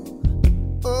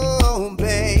 Oh,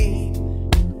 babe,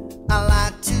 I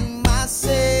lied to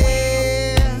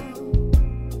myself,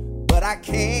 but I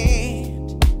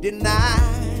can't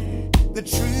deny the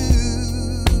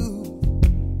truth.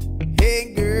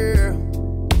 Hey, girl,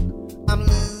 I'm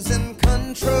losing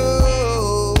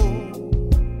control,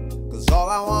 'cause all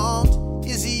I want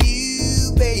is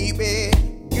you, baby,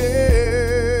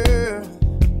 girl.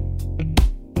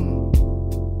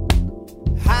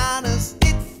 How does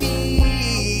it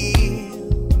feel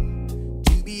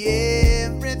to be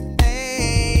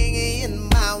everything in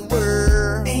my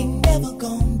world? Ain't never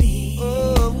gonna be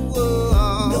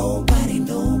nobody,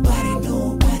 nobody,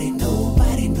 nobody,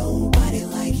 nobody, nobody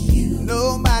like you.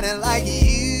 Nobody like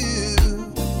you.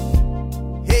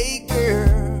 Hey,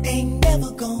 girl, ain't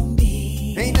never gonna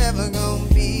be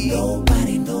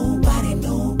nobody, nobody,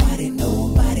 nobody,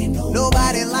 nobody,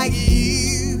 nobody like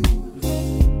you,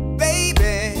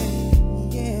 baby.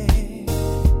 Yeah,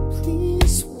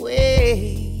 please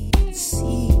wait,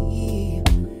 see,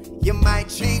 you might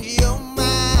change your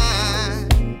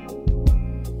mind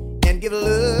and give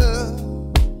love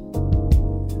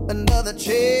another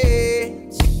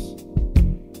chance.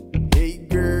 Hey,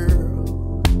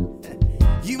 girl,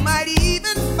 you might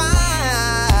even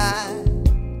find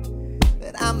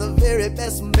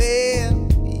best man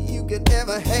you could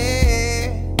ever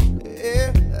have.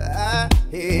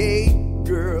 Hey,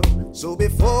 girl, so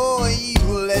before you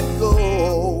let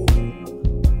go,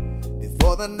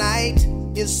 before the night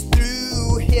is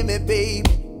through, hear me, baby,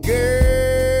 girl,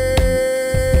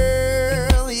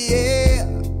 yeah,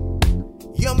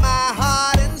 you're my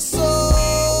heart and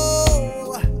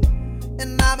soul,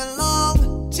 and I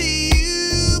belong to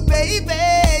you,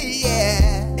 baby,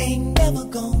 yeah. Ain't never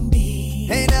gonna be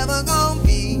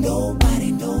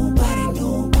nobody, nobody,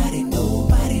 nobody,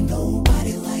 nobody,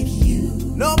 nobody like you.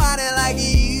 Nobody like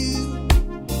you.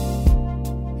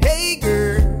 Hey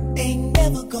girl, ain't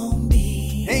never gonna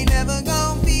be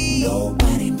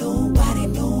nobody, nobody,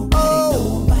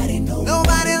 nobody, nobody,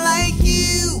 nobody like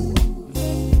you.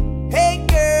 Hey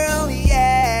girl,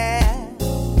 yeah.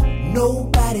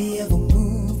 Nobody ever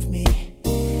moved me,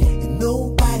 and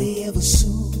nobody ever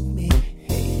soothed me,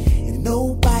 and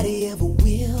nobody ever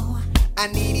will. I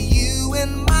need you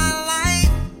in my life,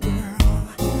 girl.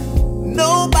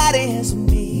 Nobody has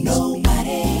me.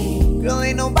 Nobody. Girl,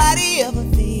 ain't nobody ever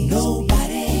be.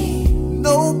 Nobody.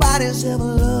 Nobody's ever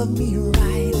loved me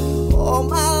right all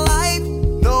my life.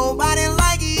 Nobody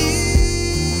like you.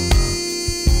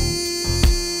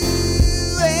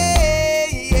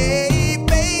 Hey, hey,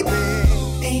 baby.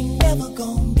 Ain't never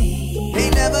gonna be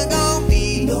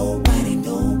nobody, nobody,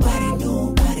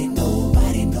 nobody,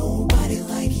 nobody, nobody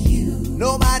like you.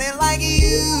 Nobody like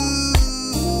you,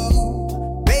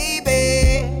 baby.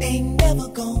 Ain't never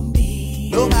gonna be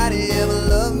nobody ever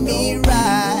loved me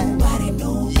right. Nobody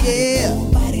knows, yeah.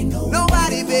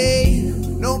 Nobody, babe.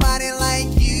 Nobody like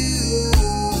you,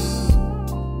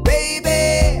 baby.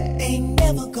 Ain't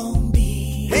never gonna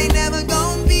be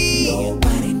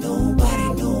nobody,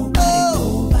 nobody,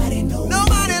 nobody,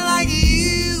 nobody like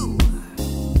you.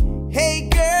 Hey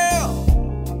girl,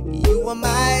 you are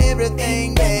my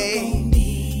everything, babe.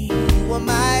 You are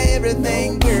my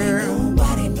everything, girl.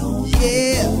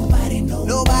 Yeah,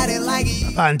 nobody like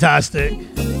you. Fantastic.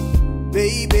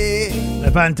 Baby.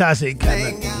 Fantastic,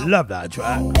 Kevin. Love that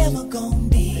track. Never gonna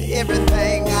be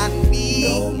everything I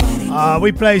need.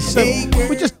 We play some.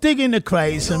 We just dig in the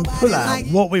crates and pull out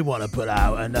what we want to pull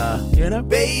out, and you know.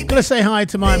 Gonna say hi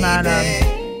to my man,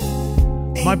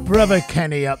 my brother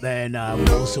Kenny up there in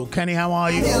Walsall. Kenny, how are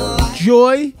you?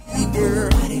 Joy,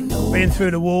 been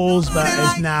through the walls, but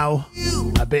is now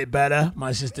a bit better.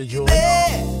 My sister Joy.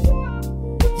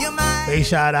 Big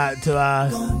shout out to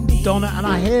Donna, and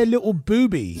I hear little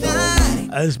Booby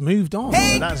has moved on,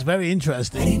 so that's very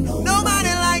interesting. Nobody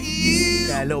like you.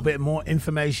 Get a little bit more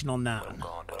information on that.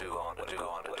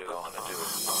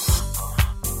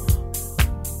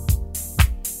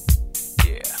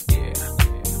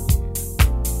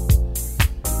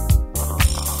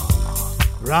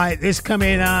 Right, this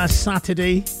coming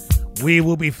Saturday, we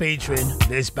will be featuring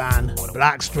this band,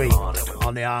 Blackstreet,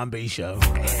 on the R&B show.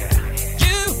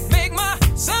 You make my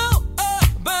soul a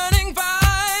burning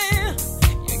fire.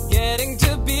 You're getting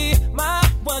to be my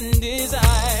one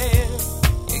desire.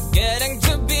 You're getting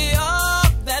to be all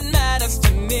that matters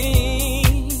to me.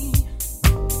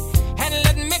 And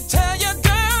let me tell you,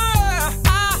 girl,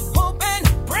 I hope and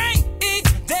pray each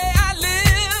day I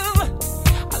live.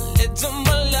 A little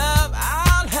more love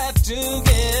I'll have to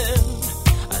give.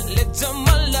 A little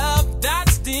more love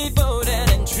that's devoted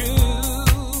and true.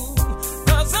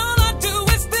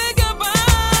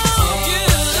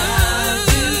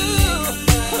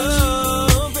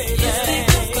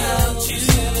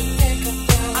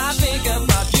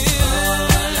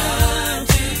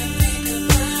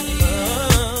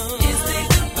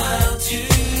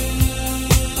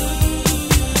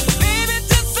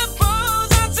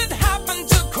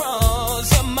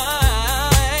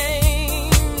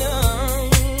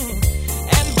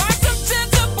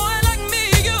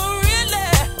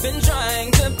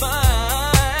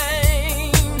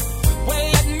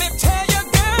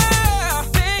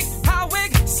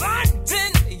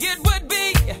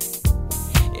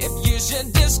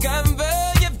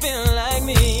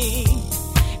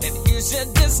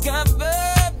 Discover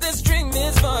this dream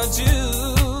is for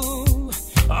two.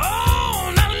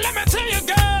 Oh, now let me tell you,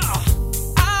 girl,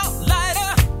 I'll light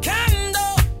a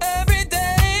candle every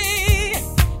day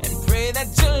and pray that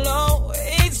you'll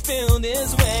always feel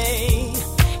this way,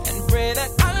 and pray that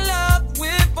our love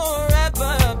will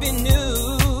forever be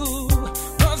new.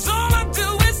 'Cause all I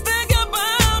do is think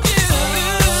about you.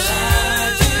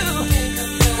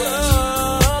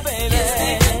 Oh, baby,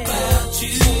 think about you.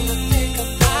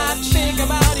 Think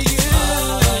about you.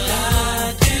 All I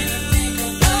do.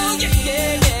 Oh, yeah,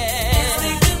 yeah, yeah.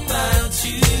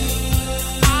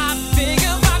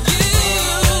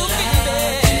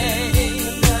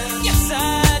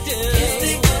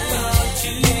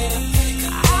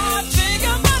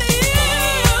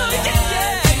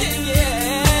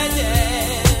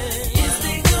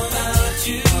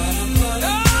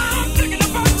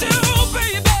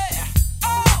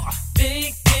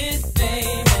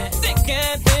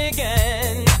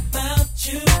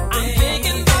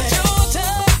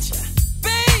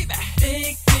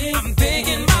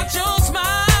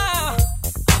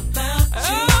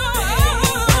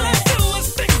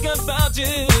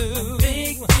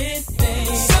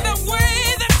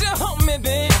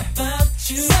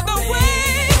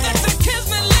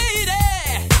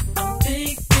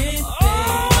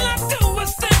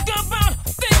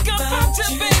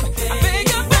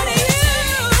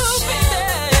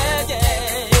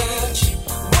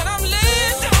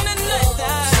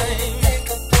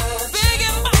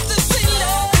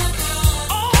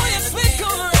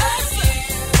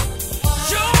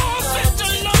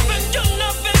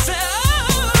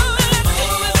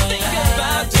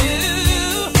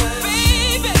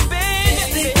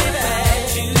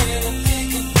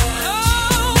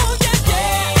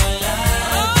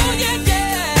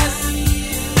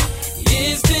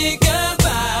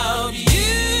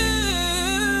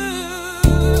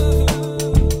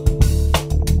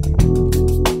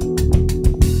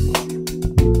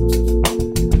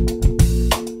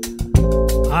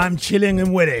 I'm chilling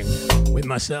and willing with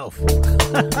myself.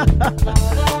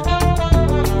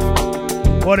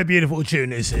 What a beautiful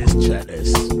tune this is. Check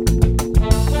this.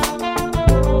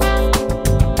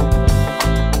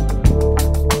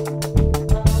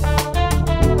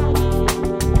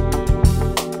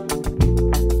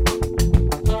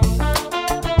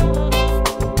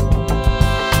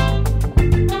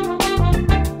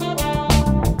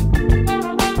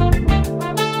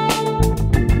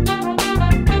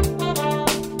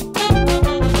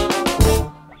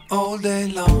 All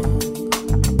day long,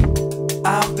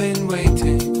 I've been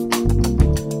waiting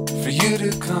for you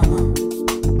to come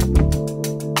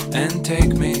and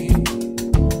take me.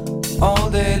 All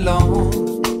day long,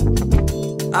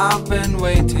 I've been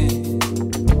waiting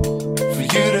for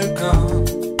you to come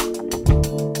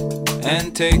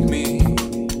and take me.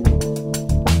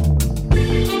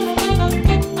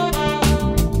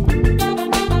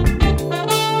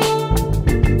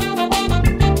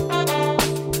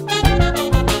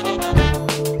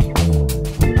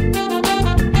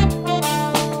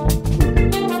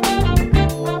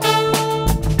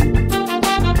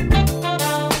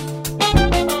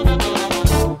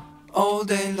 All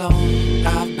day long,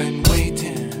 I've been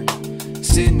waiting,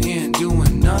 sitting here and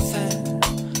doing nothing,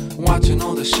 watching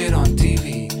all the shit on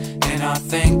TV, and I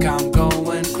think I'm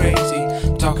going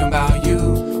crazy. Talking about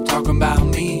you, talking about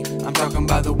me, I'm talking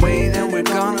about the way that we're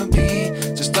gonna be.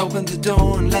 Just open the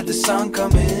door and let the sun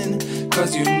come in,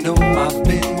 'cause you know I've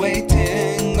been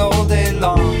waiting all day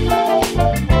long.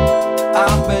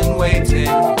 I've been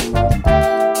waiting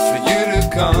for you to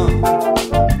come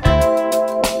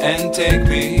and take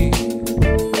me.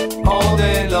 All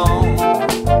day long,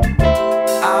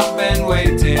 I've been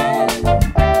waiting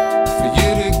for you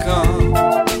to come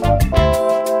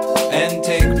and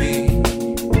take me.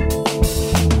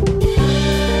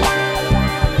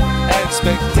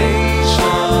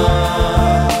 Expectation,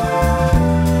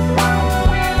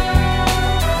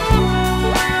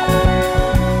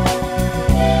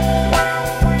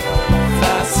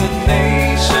 fascination.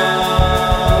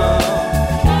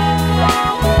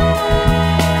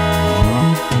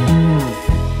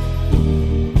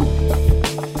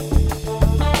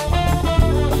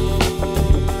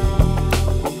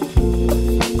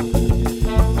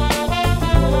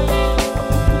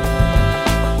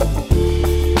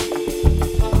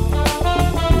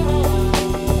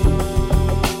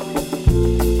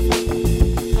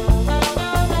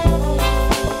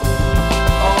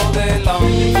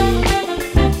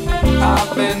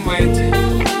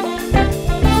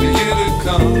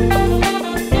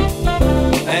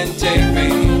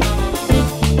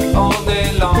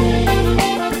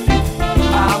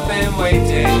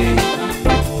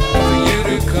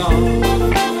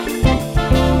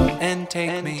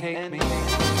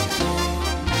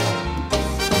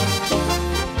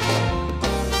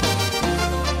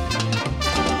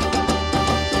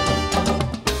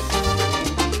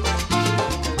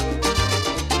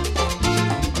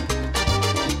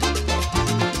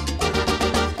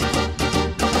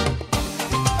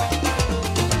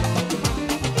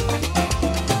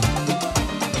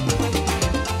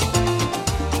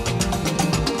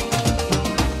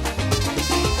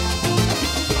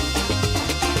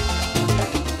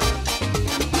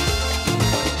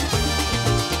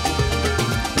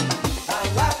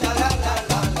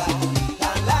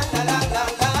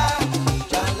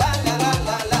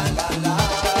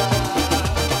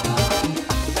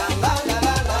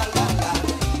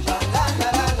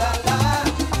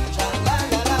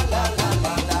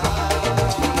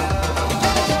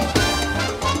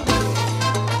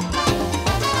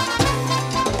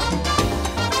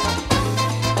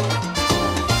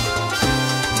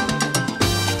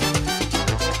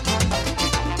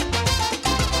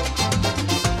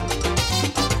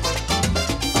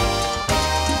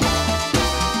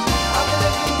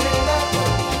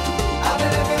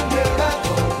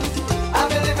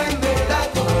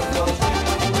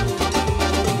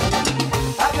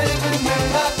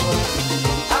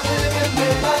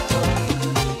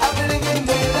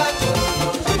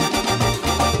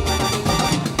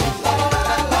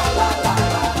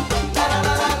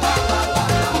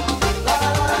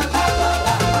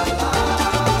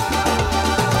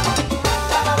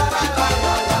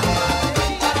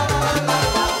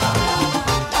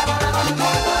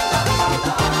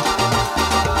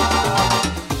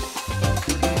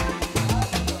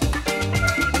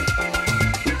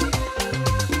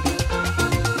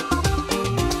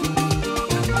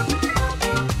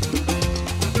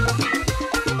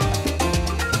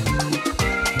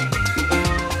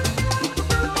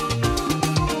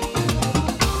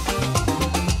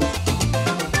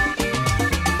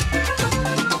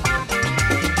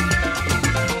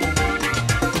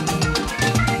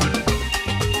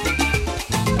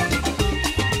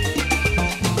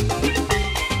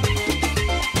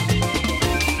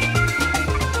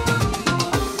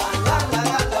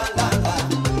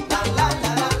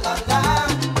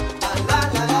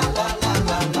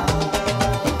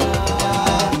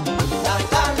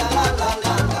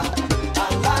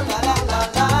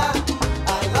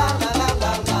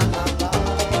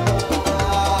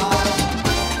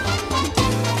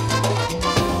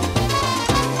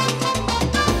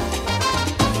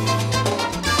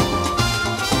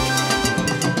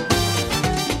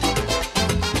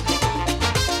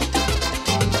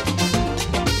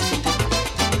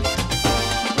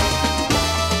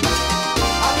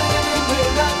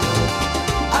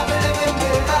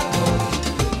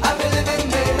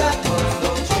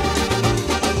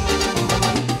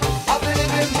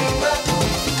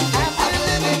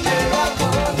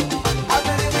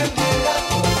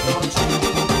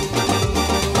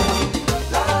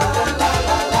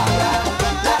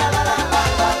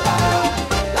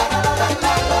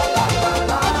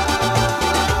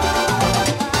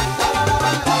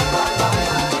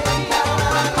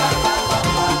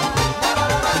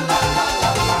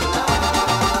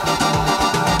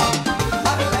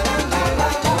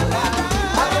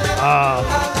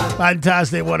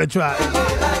 Fantastic, what a track.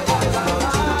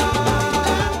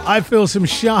 I feel some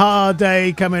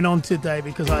Sade coming on today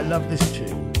because I love this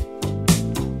tune.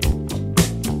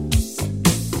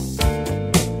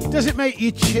 Does it make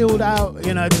you chilled out?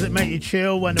 You know, does it make you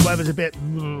chill when the weather's a bit... I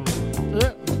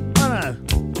don't know.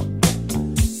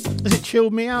 Has it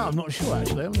chilled me out? I'm not sure,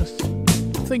 actually. I'm just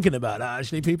thinking about that,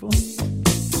 actually, people.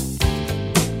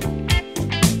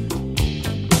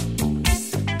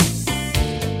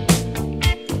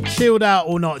 Chilled out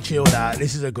or not chilled out,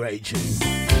 this is a great tune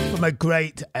from a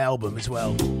great album as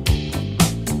well.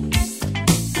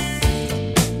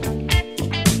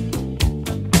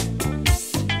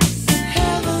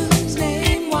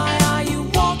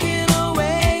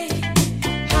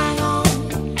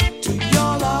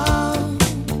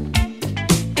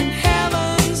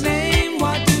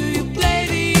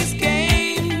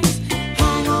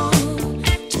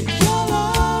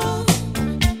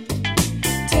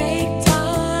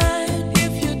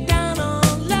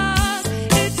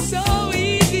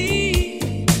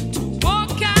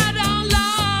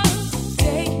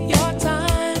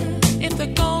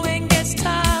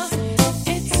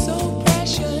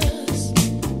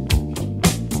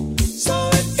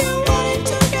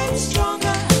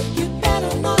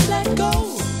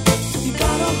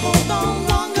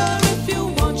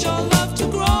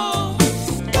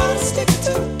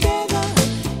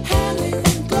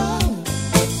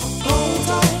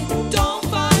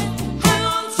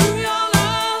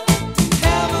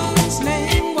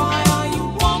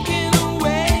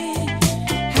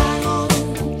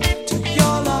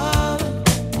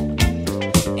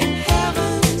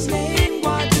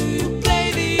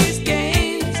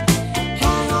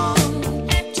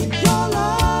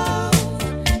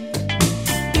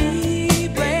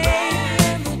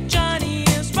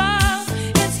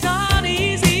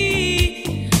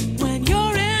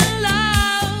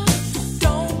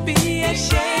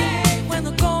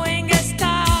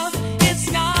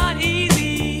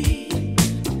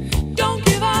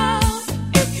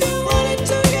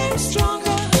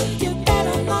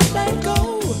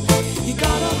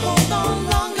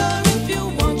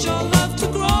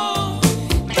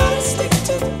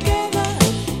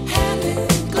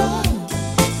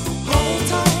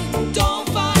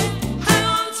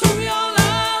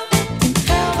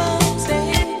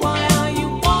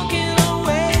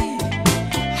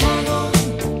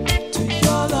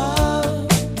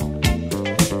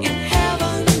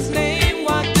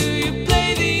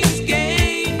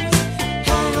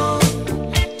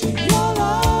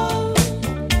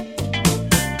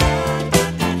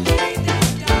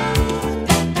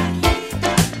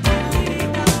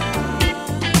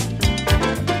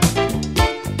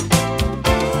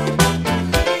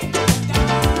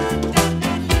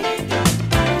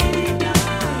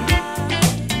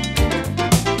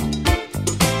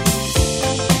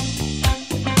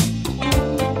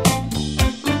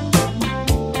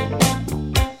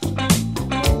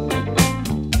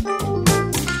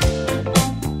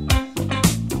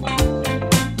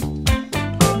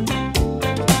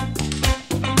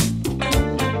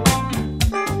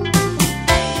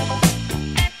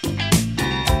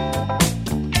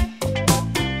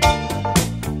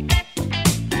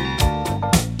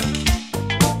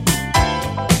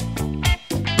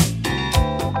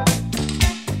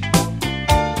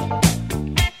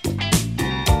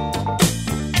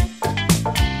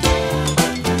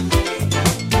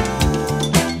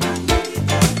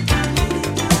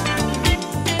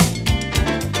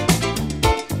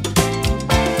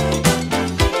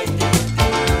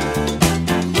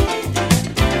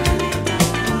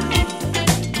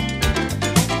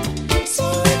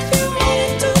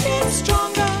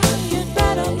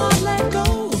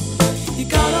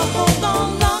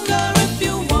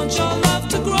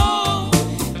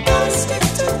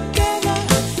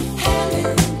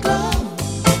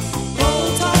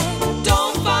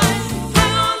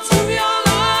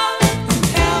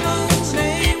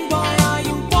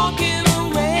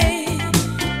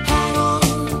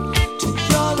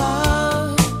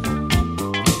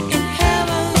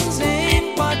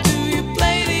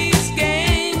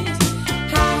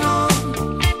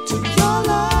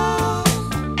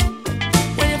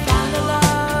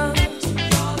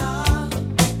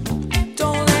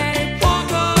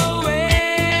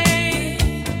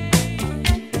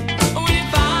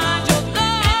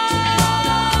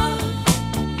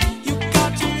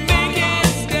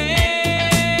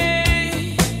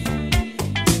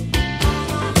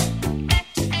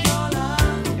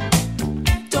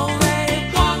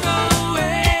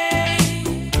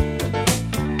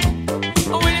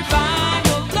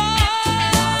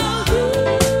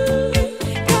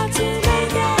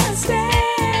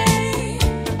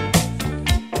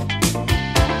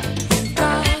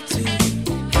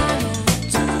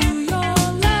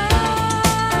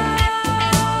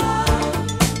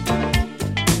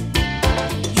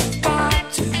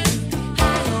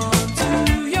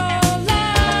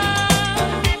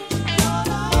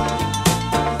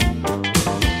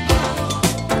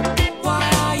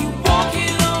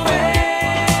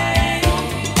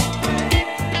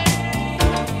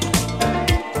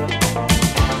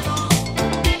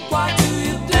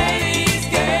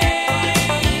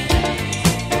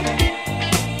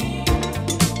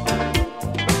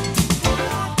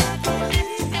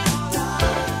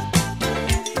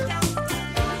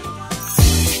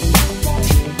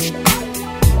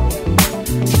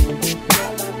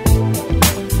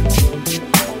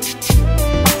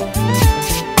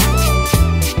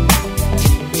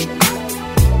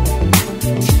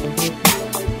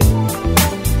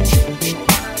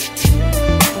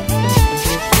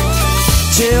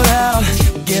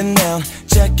 looking down,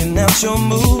 checking out your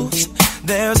moves.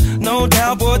 There's no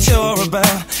doubt what you're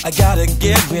about. I gotta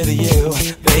get with you,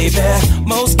 baby.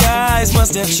 Most guys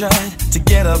must have tried to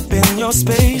get up in your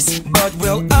space, but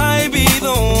will I be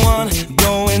the one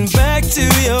going back to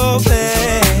your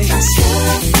place?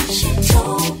 She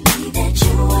told me that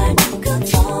you weren't good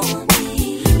for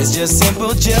me. It's just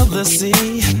simple jealousy,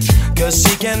 'cause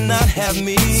she cannot have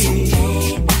me.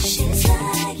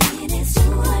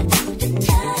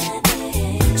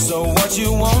 So what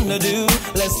you wanna do?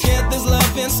 Let's get this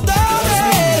loving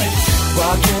started.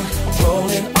 Rockin',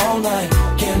 rollin' all night.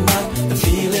 Can't knock the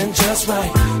feeling just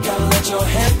right. Gotta let your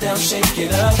head down, shake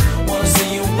it up. Wanna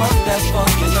see you work that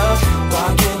funky love.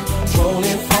 Rockin',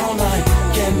 rollin' all night.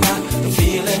 Can't knock the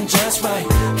feeling just right.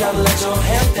 Gotta let your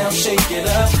head down, shake it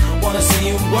up. Wanna see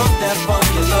you work that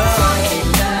funky love.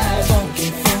 Funky,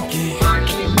 funky,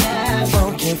 funky,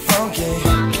 funky, funky,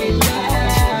 funky.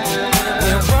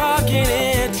 We're rockin'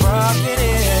 it, rockin'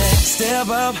 it. Step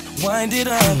up, wind it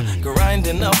up,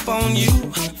 grinding up on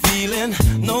you. Feeling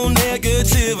no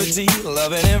negativity,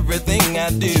 loving everything I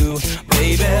do.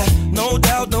 Baby, no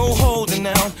doubt, no holding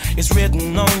out. It's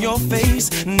written on your face.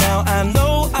 Now I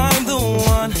know I'm the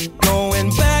one going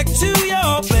back to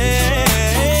your place.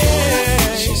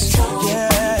 Yeah.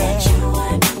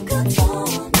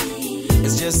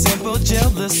 It's just simple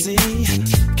jealousy,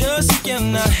 'cause you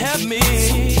cannot have me.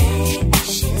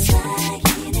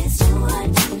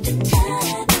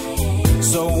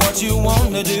 So what you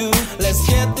wanna do? Let's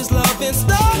get this loving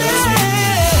started.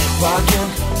 Rockin',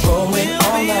 rollin'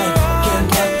 all night. Can't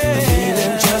get the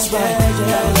feeling just right.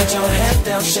 Gotta let your head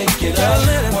down, shake it up.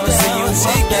 Wanna see you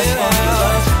take that funky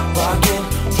life. Rockin',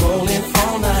 rollin'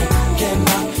 all night. Can't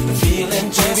knock the feeling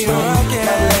just right.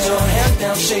 Gotta let your head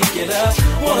down, shake it up.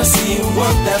 Wanna see you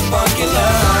work that funky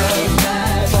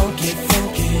life. Funky,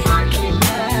 funky, funky,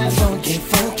 funky,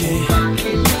 funky.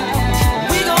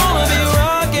 We gonna be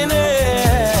rockin' it.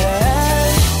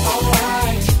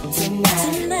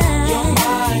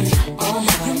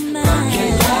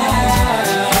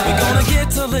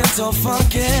 So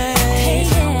funky, hey,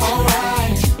 yeah.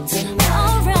 Alright, tonight.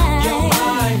 Alright, you're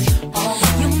mine.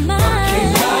 You're mine.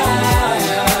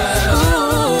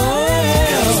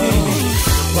 Cause we be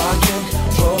rockin',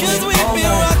 rollin', 'cause we be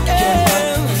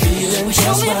rockin', feeling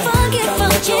just right. Gotta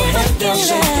let your head down,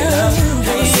 shake it up.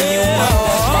 Wanna see you rock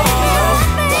that funky love.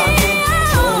 Rockin',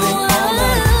 rollin' all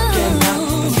night. Can't knock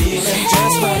the feeling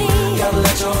just right. Gotta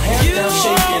let your head down,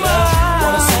 shake it up.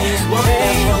 Wanna see you work that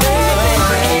funky love.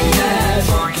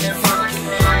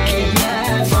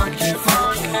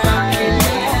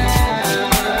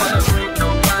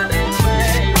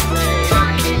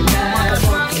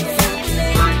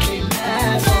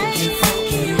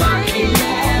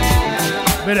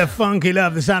 Bit of funky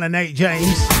love, the sound of Nate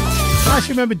James. I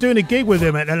actually remember doing a gig with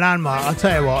him at the Landmark. I'll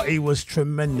tell you what, he was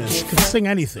tremendous. Could sing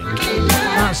anything.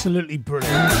 Absolutely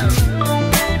brilliant.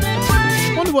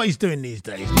 Wonder what he's doing these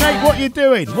days. Nate, what you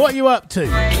doing? What are you up to?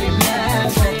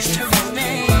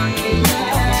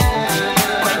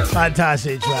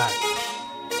 Fantastic track.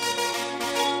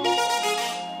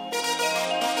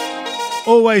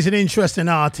 Always an interesting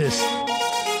artist,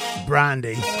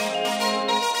 Brandy.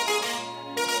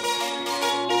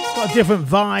 Got a different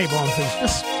vibe on things.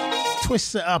 Just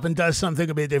twists it up and does something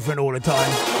a bit different all the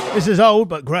time. This is old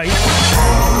but great.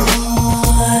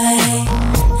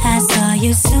 I saw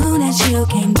you soon as you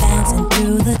came bouncing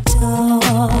through the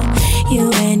door.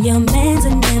 You and your mans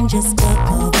and them just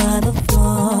took over the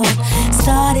floor.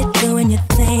 Started doing your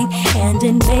thing and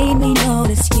it made me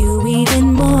notice you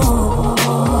even more.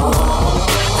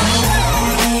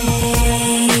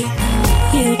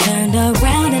 You turned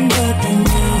around and looked and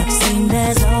it seemed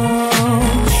as though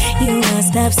you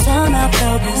must have somehow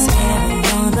felt this feeling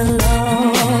on the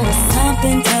low.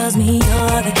 Something tells me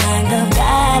you're the kind of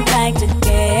guy I'd like to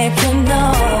get to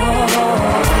know.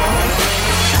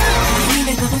 I ain't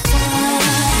even gonna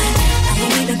front, I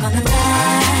ain't even gonna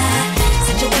lie.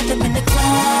 Since you went up in the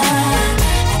club,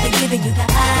 I've been giving you the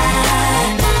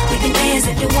eye. We can dance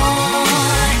if you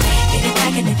want, get it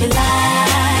crackin' if you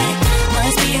like.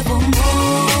 Must be a full moon,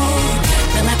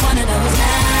 feel like one of those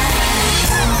nights.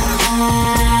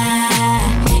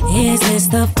 Is this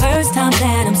the first time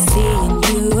that I'm seeing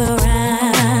you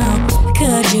around?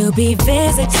 Could you be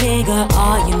visiting or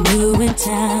are you new in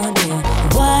town? Yeah.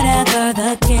 Whatever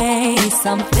the case,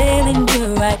 I'm feeling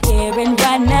you right here and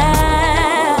right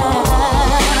now.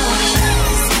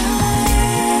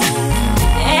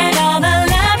 And all the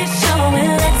love you're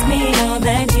showing lets me know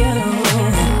that you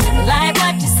like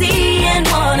what you see and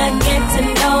wanna get to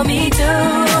know me too.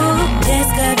 This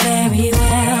could very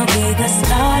well be the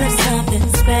start of something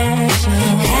special.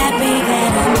 Happy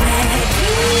that I met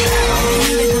you.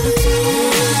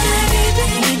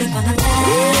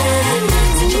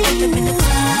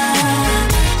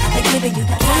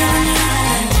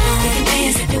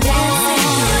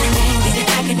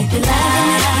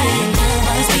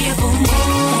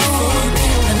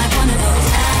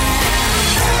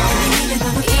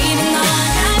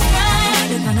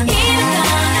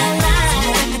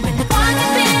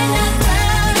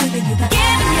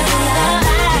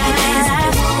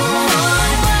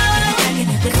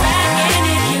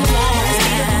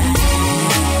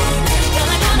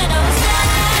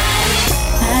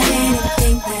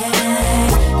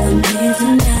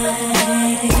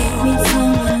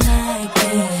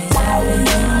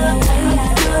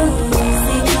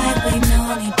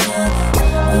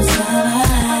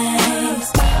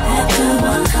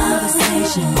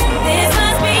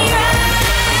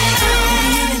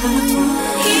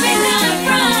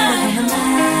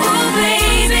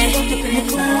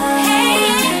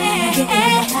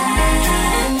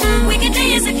 Yeah, we can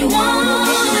dance if you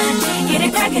want. Get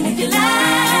it crackin' if you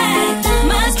like.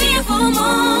 Must be a full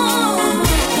moon.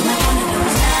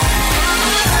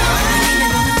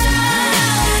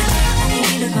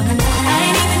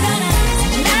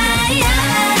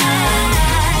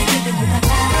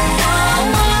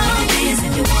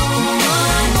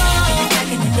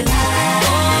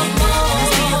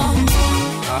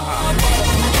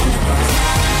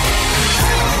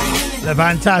 The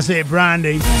fantastic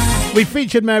Brandy. We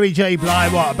featured Mary J.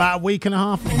 Blige, what, about a week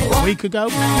ago?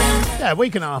 Yeah, a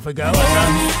week and a half ago.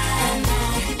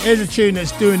 And, here's a tune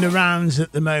that's doing the rounds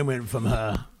at the moment from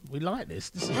her. We like this.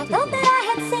 This is I thought that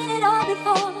I had seen it all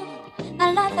before.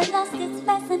 My life had lost its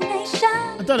fascination.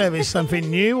 I don't know if it's something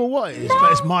new or what it is,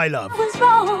 but it's My Love. I was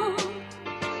wrong.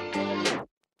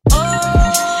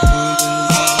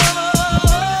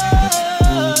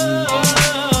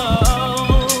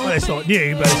 Well, it's not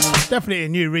new, but it's definitely a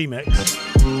new remix.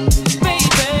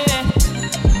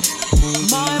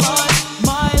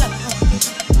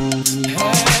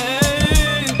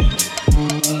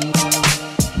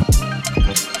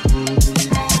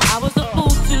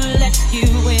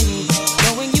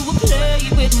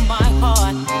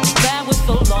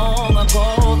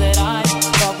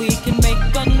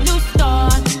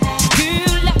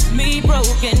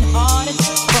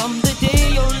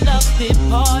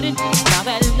 Now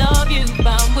that love you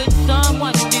found with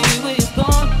someone new is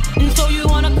gone, and so you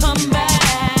wanna come back.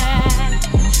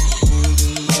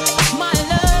 My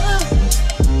love,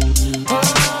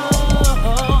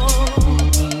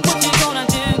 what you gonna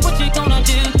do? What you gonna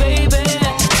do, baby?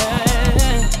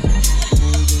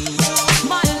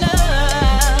 My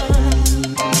love,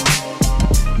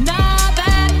 now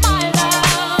that my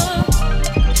love,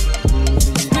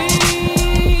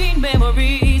 sweet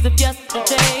memories of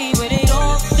yesterday.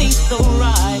 So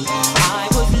right, I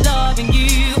was loving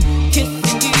you,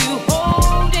 kissing you,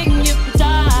 holding you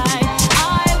tight.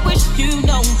 I wish you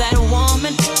know that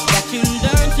woman that you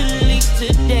learned to leave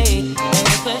today. And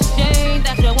it's a shame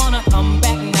that you wanna come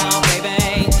back now,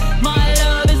 baby. My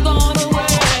love is gone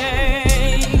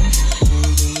away.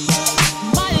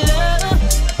 My love,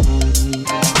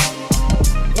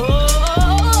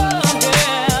 oh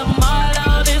yeah, my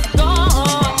love is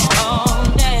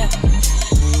gone, yeah.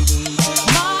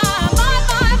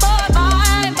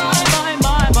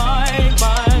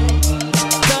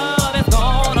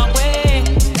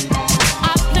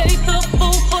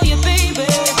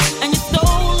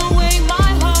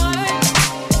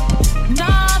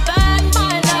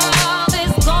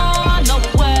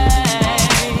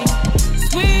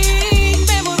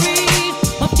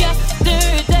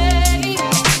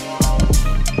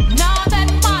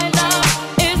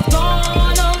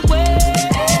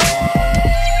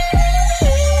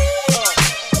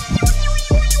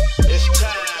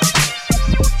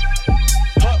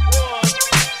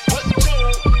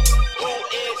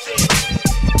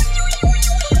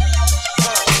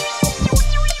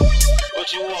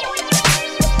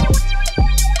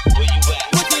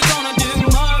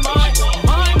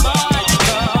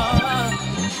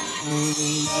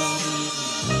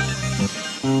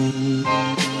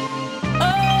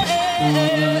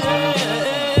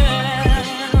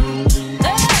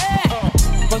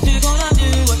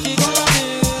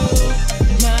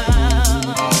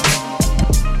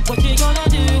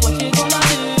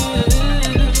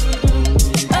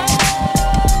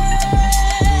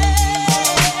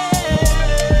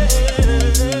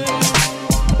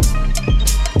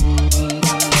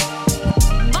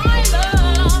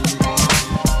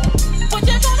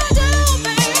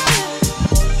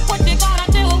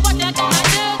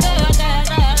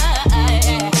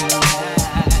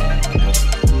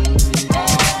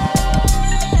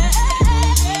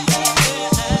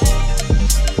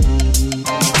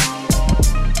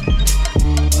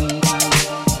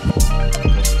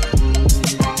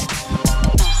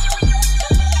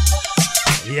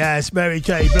 Yes, Mary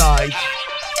J. Blige.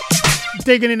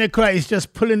 Digging in the crates,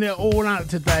 just pulling it all out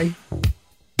today.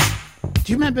 Do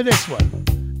you remember this one?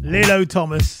 Lilo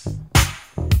Thomas.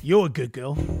 You're a good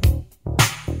girl.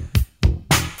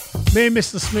 Me and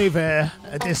Mr. Smooth here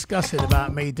are discussing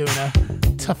about me doing a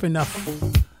tough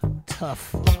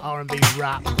R&B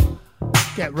rap.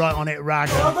 Get right on it,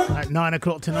 ragga, at 9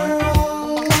 o'clock tonight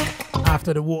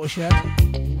after the Watershed.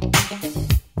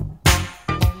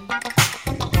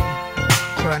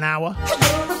 For an hour.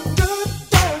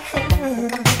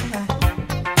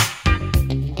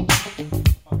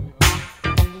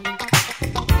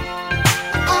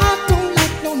 I don't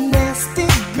like no nasty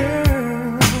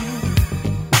girl.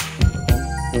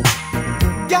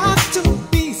 Got to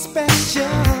be special,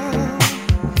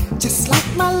 just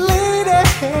like my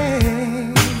lady.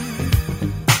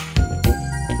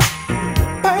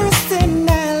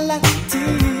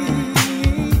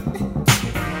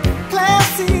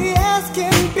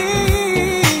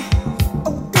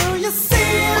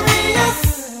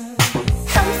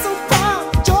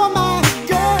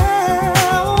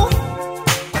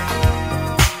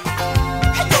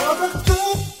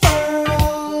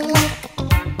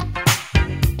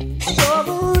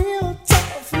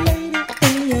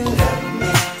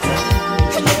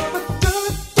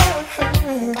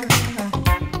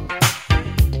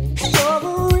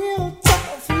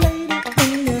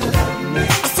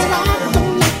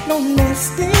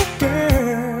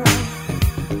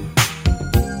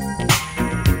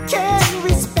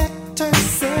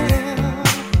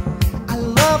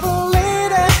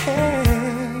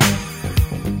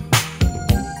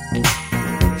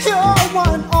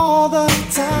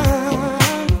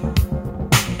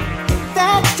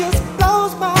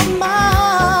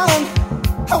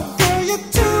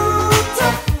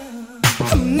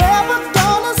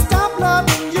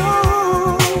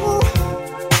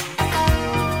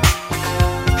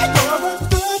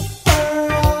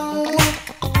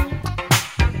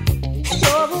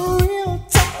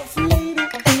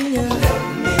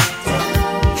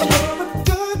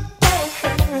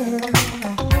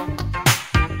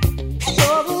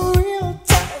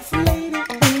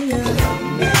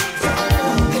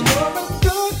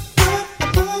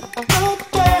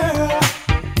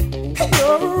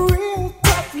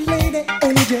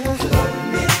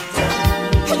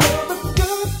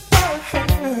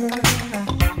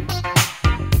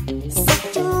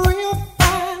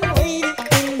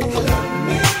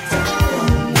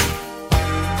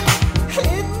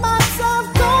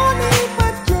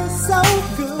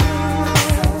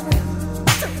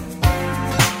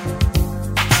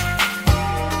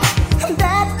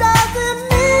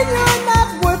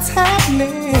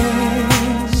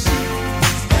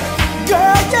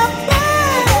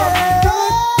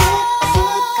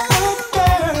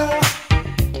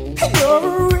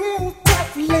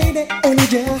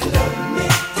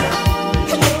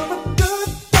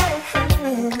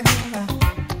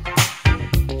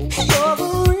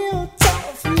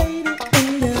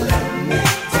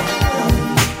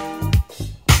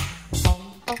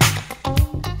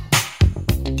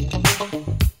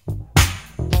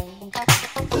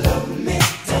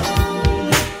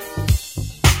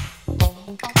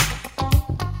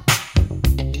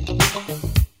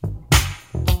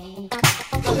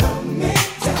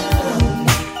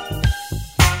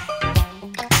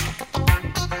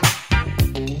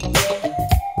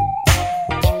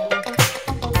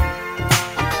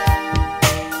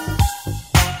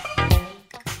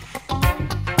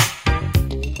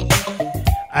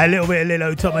 A little bit of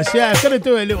Lilo Thomas. Yeah, I'm going to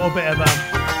do a little bit of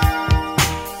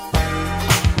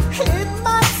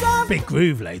big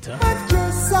groove later. But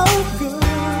you're so good.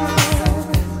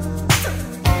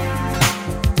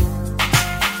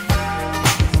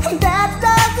 That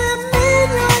doesn't mean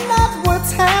you're not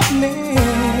what's happening.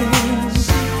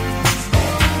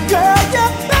 Girl,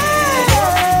 you're better.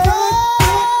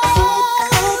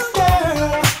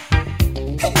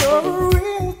 You're a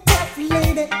real tough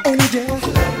lady, angel.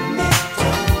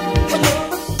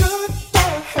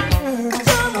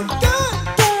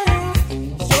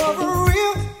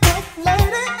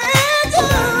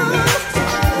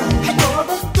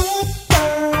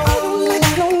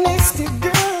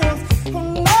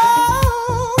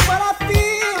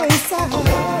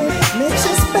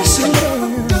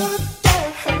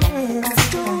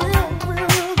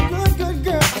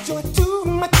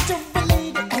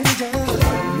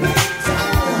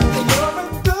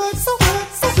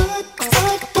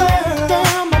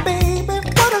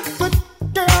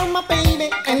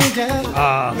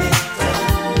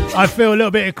 I feel a little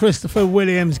bit of Christopher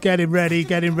Williams getting ready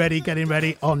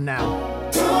on now.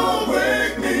 Don't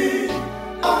wake me,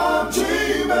 I'm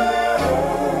dreaming.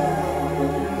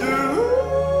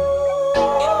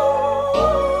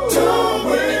 Don't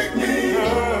wake me,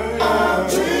 I'm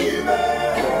dreaming.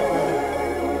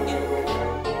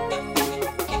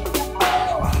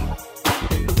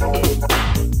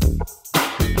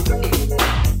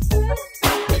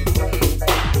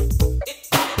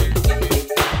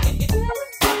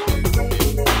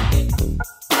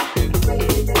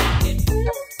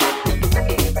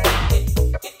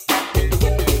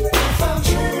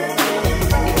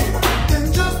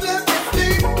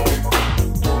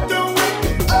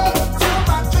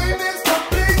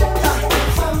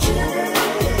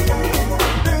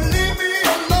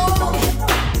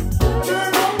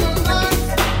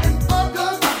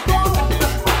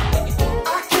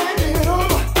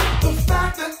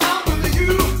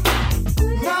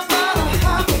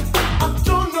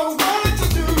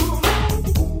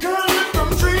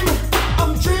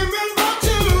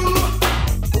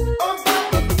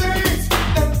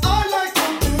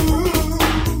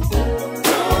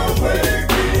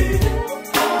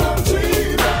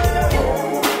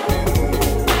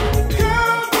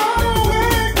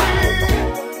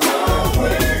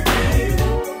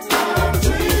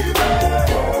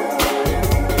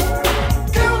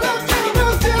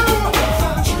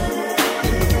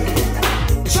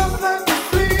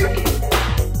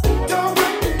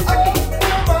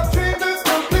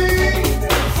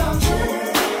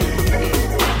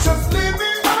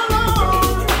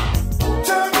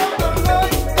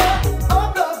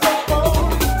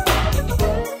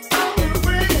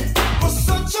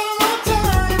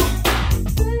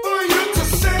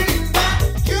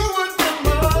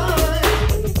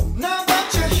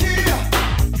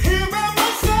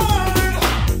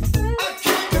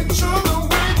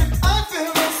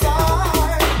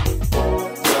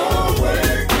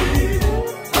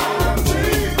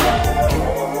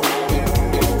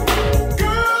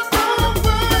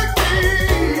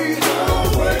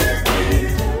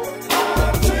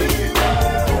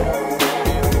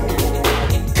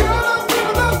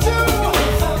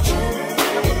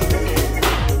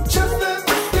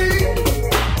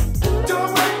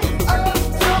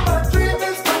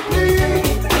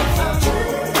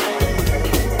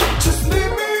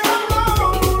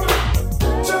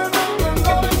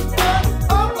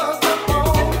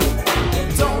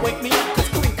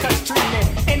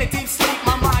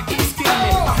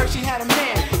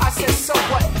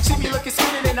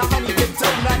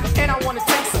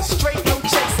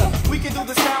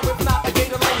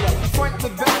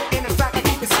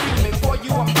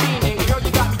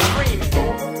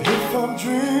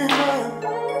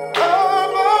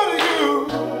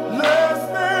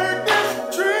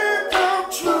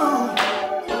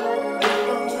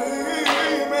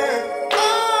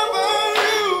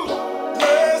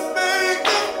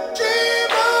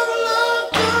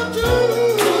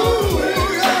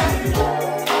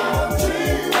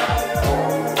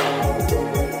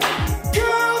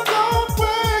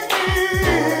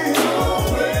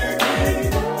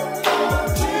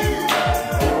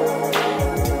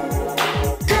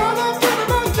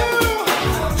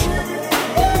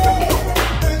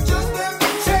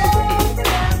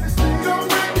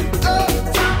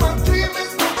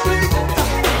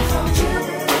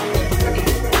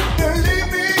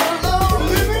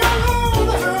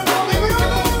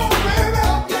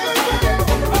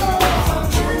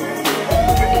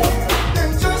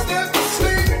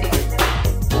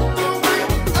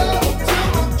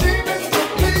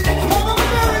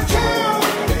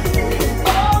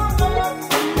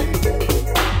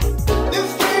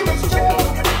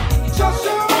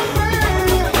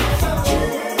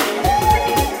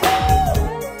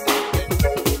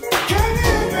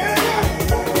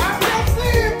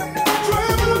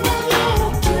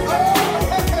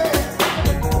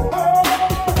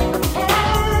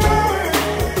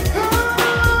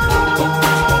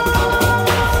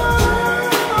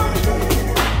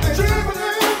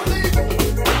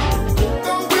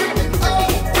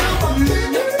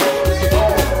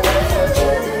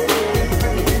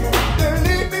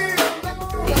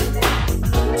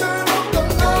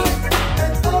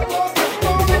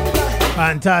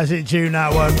 Fantastic tune,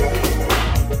 that one.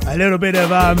 A little bit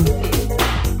of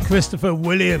Christopher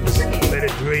Williams, a bit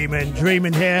of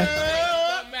dreaming here.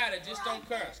 Don't matter, just don't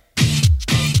curse.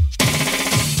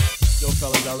 Yo,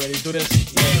 fellas, y'all ready to do this?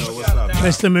 Yeah, what's up?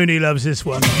 Mr. Mooney loves this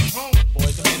one.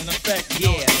 Boys to Men in effect,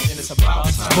 yeah, and it's about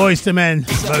time. Boys to Men,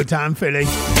 Motown Philly.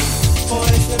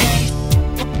 Boys to Men,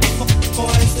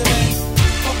 boys to Men.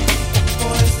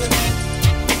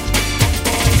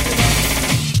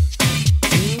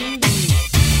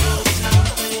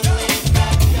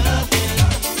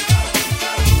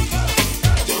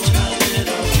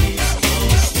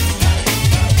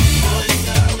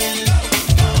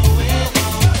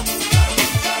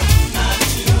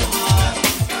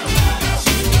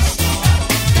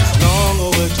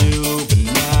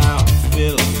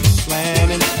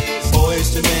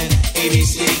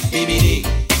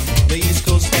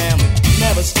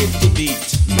 Skip the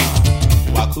beat,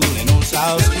 nah. While cooling on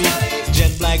South Street,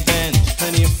 jet black band,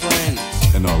 plenty of friends,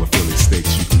 and all the Philly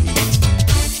steaks you can eat.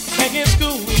 Back in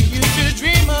school, we used to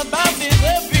dream about this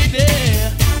every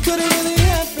day. Could it really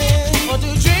happen? Or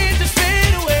do dreams just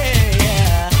fade away?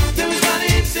 Yeah. There was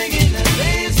money singing and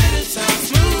lazy said it sounds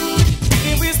smooth.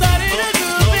 And we started a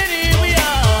group and here we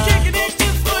are, kicking it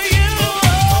just for you.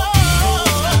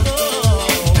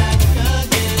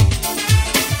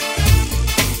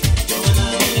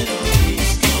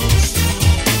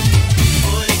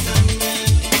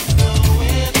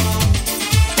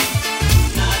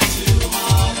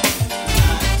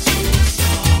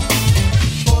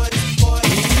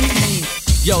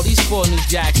 Yo, these 4 new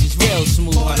jacks is real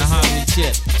smooth on a harmony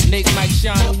tip. Nick, Mike,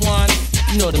 Sean, one,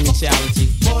 you know the mentality.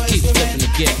 Keep flipping the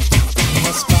gift.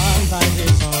 The spotlight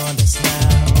is on us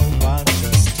now. Watch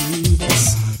us do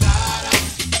this.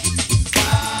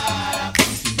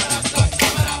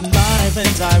 Live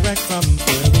and direct from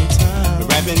Philly town.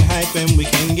 Rapping, hyping, we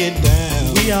can get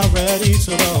down. We are ready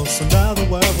to roll, so now the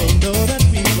world will know that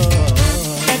we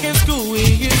love. Back in school, we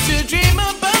used to dream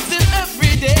about this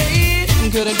every day.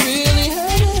 Could it really happen?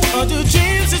 Or do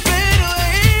dreams just fade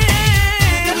away?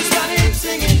 Never started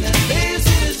singing and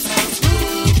lazy it sounds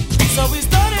smooth. So we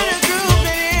started a group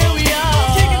and here we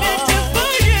are, kicking it just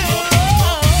for you.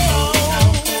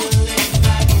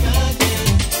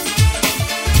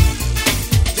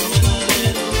 Doing a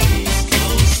little East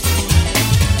Coast swing.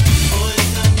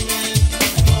 Boys and men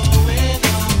going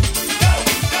on.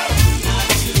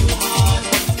 Not too hard,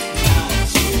 not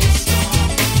too soft.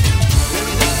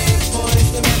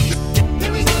 Boys and men.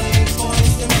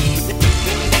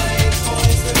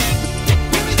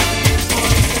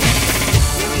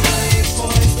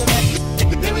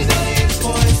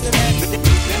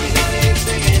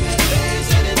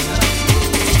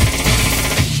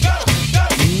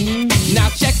 Now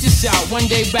check this out, one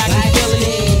day back in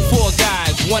Philly, 4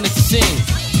 guys wanted to sing.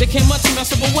 They came up to me, I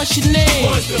said, well, what's your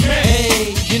name?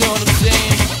 Hey, you know what I'm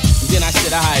saying? And then I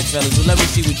said, alright fellas, well let me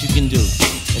see what you can do.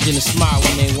 And then a smile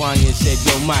when they wanted and said,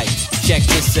 yo Mike, check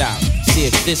this out, see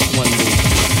if this one moves.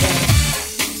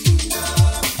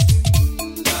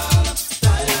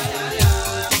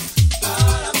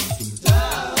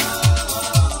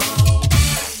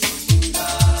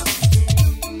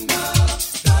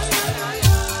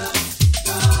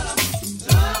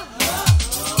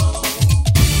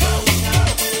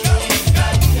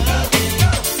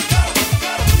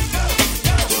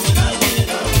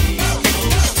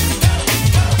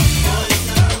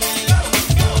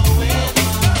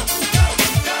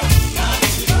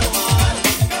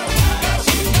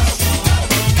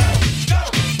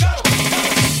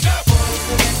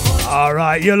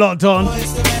 Right, you're locked on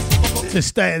to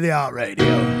State of the Art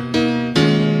Radio.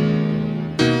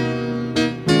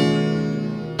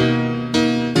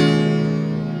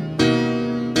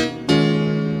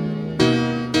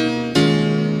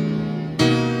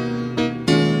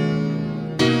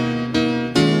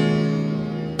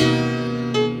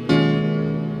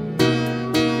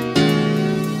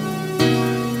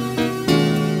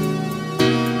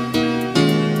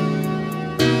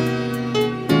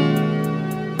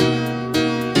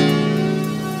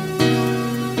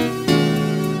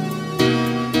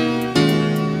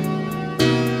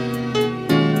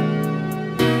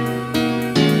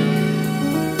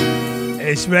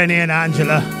 It's Rennie and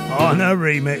Angela on a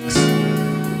remix.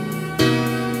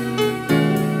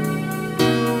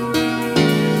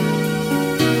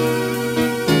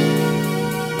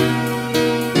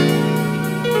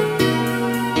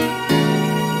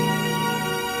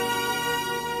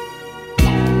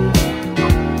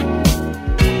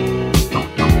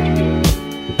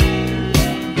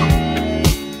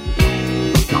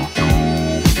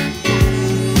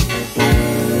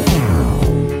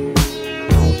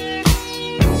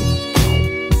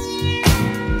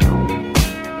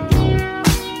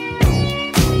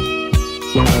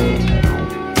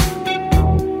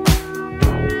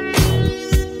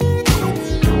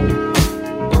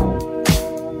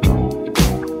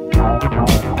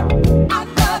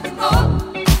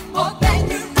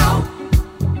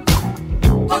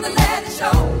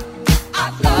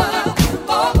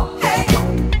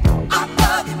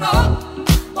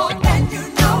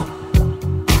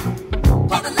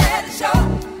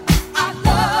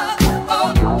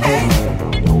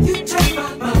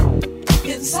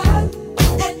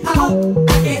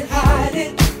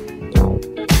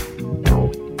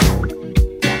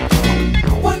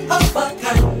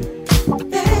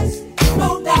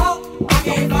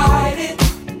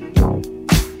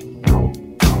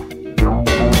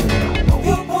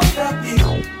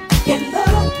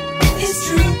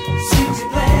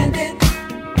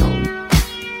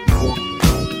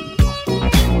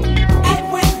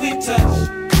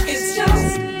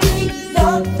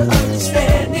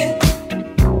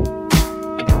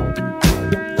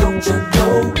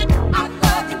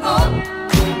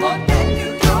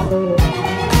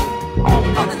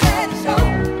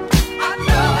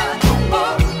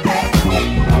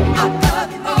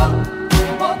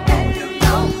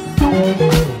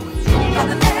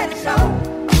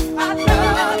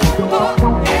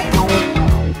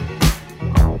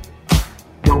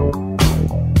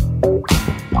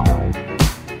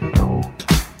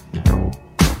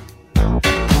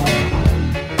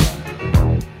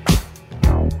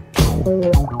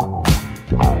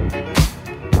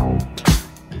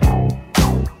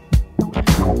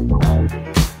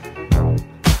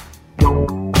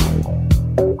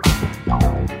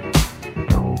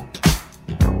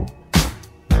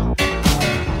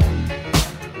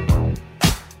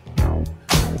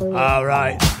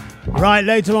 Right,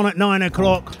 later on at 9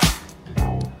 o'clock,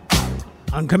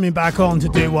 I'm coming back on to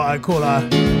do what I call the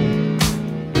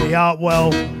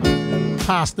Artwell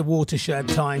Past the Watershed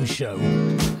Time show.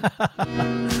 I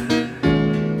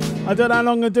don't know how long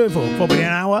I'm going to do it for. Probably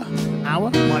an hour?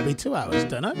 Might be 2 hours,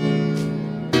 don't know.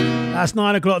 That's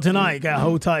 9 o'clock tonight. Get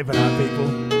hold tight for that, people.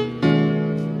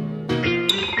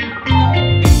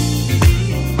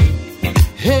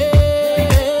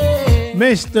 Hey.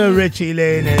 Mr. Richie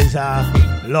Lynn is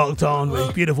locked on with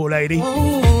his beautiful lady.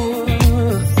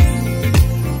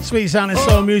 Sweet sounding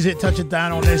soul music, touching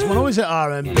down on this one. Or is it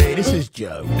R&B? This is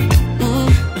Joe.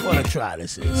 What a track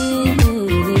this is.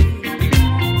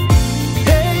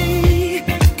 Hey,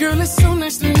 girl, it's so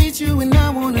nice to meet you, and I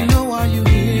want to know why you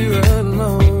here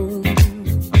alone.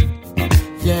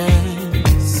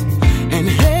 Yes, and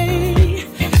hey,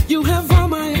 you have all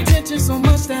my attention so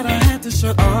much that I had to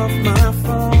shut off my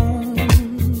phone.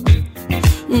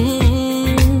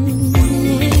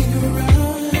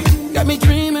 Got me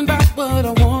dreaming about what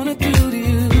I wanna do to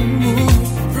you.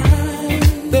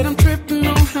 That I'm tripping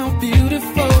on how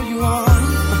beautiful you are.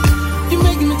 You're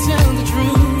making me tell the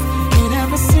truth. Can't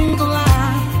have a single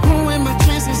lie. Ruin my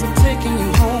chances of taking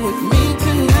you home with me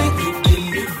tonight. You give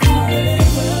me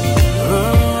forever.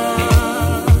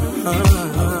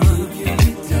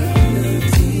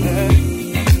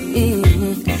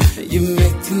 You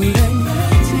make tonight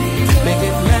magic. Make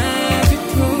it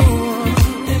magical.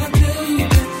 And I tell you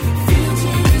that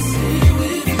future is here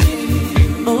with me.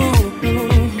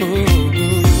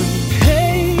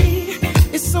 Hey,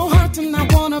 it's so hard to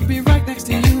not wanna be right next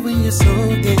to you when you're so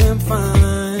damn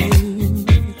fine.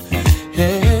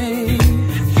 Hey,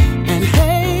 and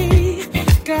hey,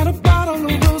 got a bottle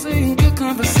of rosé and good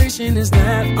conversation. Is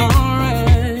that alright?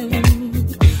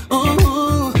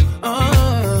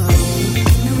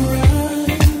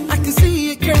 I can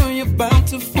see it, girl. You're about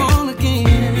to fall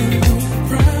again.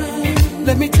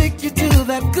 Let me take you to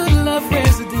that good love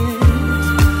residence.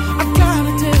 I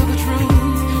gotta tell the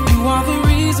truth. You are the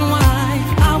reason why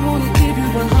I wanna give you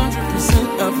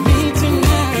 100% of me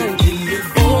tonight. I'll give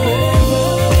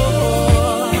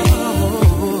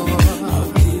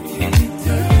you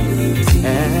eternity.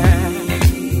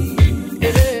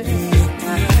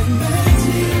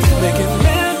 Make it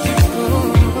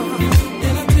magical.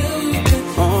 And I tell you that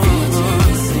future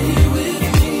is here with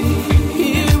me.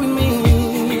 Here with me.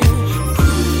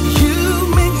 You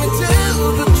make me tell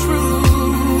the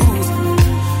truth,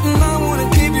 and I wanna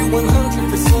give you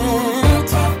 100%.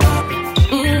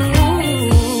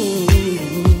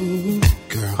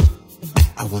 Girl,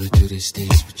 I wanna do this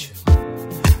dance with you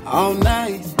all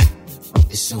night.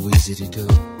 It's so easy to do.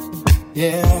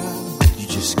 Yeah, you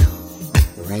just come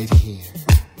right here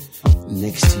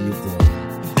next to your boy,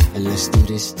 and let's do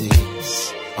this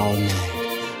dance all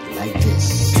night like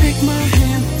this. Take my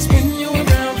hand, spin you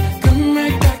around, come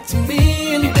right back to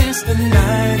me and dance the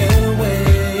night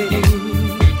away.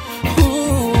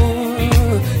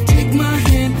 Ooh, take my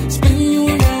hand, spin you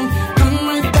around, come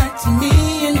right back to me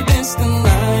and dance the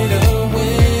night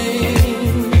away.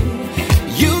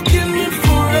 You give me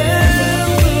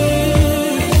forever.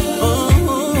 Oh,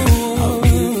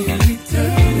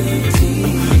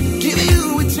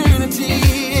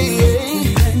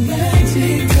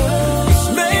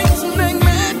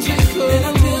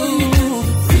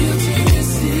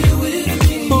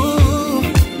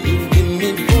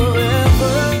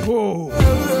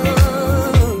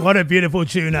 What a beautiful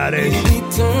tune that is.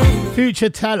 Future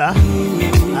Teller,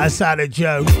 that's Sally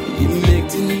Joe.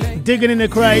 Digging in the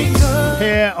Crates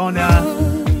here on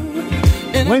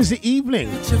Wednesday evening.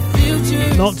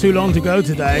 Not too long to go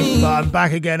today, but I'm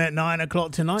back again at 9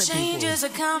 o'clock tonight. Changes are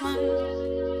coming.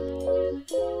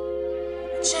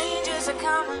 Changes are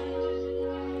coming.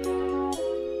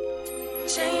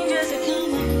 Changes are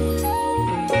coming.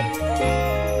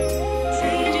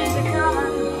 Changes are coming.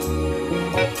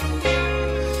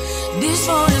 This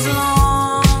road is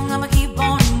long. I'ma keep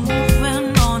on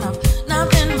moving on up.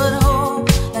 Nothing but hope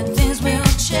that things will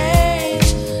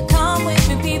change. Come with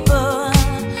me, people.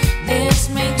 Let's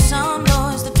make some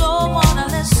noise. They don't wanna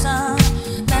listen.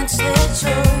 That's their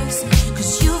choice.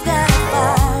 'Cause you've got to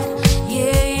fight.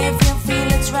 Yeah, if you feel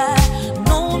it's right.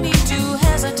 No need to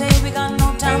hesitate. We got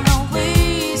no time, no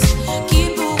waste.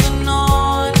 Keep moving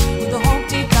on with the hope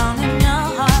deep down in your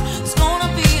heart. It's gonna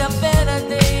be a better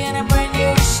day and a brand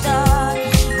new start.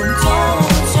 But don't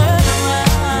turn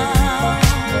around.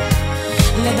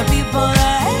 Let the people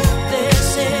out there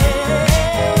say,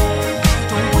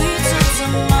 don't wait till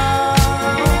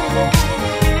tomorrow.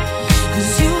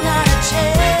 'Cause you got a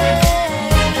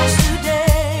chance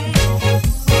today.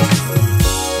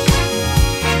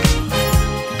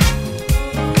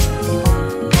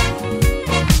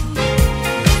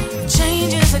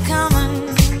 Changes are coming.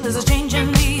 There's a change in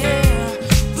the air.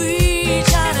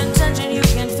 Reach out intention. You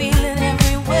can feel it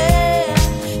everywhere.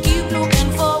 Keep looking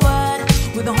forward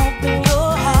with a hope in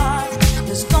your heart.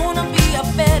 There's gonna be a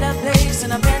better place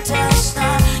and a better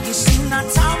start. You see, now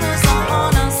time is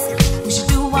on us. We should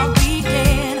do what we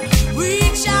can.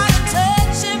 Reach out and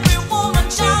touch every woman,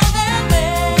 child, and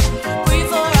man. Pray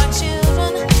for our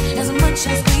children as much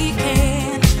as we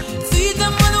can. Feed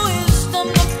them with wisdom.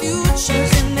 The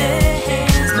future's in their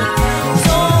hands. But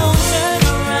don't turn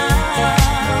around.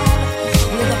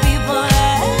 Let the people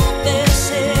out there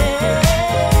say,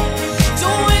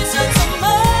 don't wait till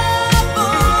tomorrow.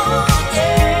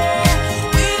 Yeah,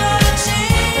 we gotta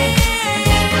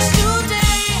change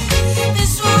today.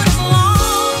 This road is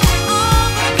long.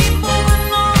 I'm gonna keep moving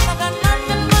on. I got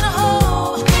nothing but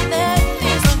hope that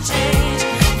things will change.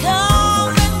 Come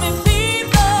with me,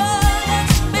 people.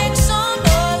 Let's make some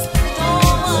noise. Don't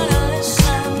wanna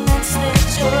listen. That's their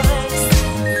choice.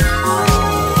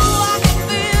 Ooh, I can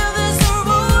feel this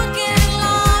road getting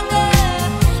longer.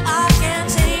 I can't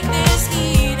take this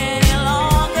heat any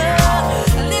longer.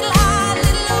 A little high, a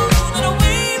little low, and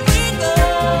away we go.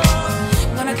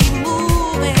 Gonna keep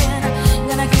moving,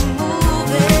 gonna keep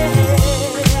moving.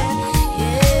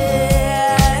 Yeah.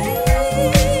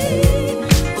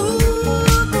 Ooh,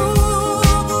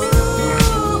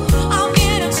 I'm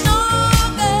getting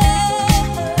stronger.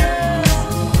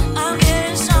 I'm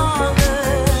getting stronger.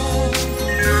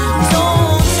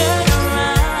 Don't turn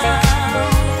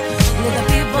around. Let the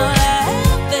people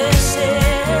out there say,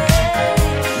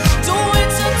 don't wait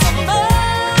till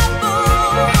tomorrow.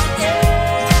 Yeah,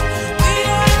 we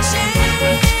gotta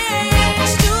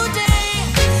change today.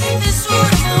 This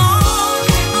road is long.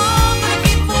 I'm gonna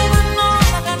keep moving on.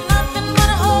 I got nothing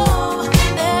but hope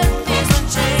that things will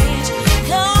change.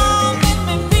 Come with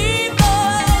me, people.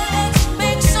 Let's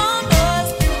make some noise.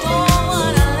 Don't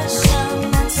wanna listen.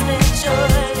 That's their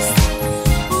choice.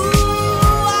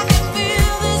 Ooh, I can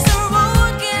feel this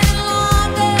road getting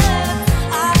longer.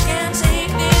 I can't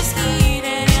take this heat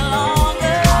any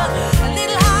longer. A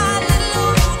little high, a little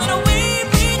low, and away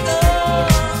we go.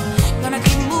 Gonna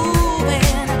keep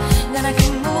moving, gonna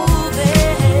keep moving.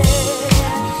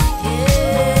 Yeah.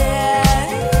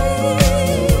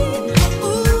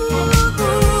 Ooh,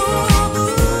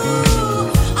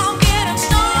 I'm getting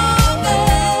stronger.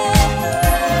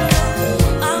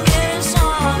 I'm getting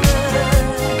stronger.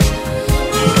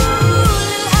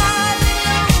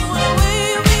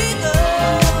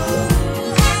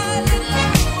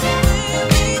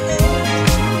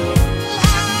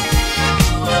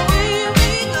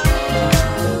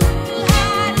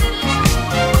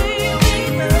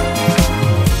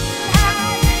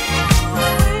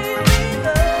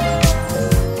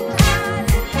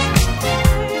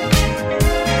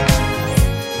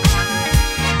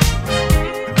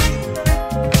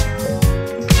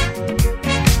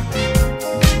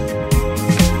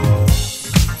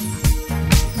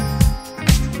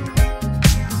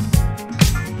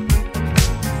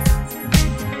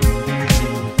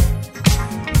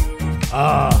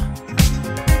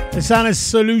 The sound of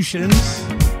Solutions.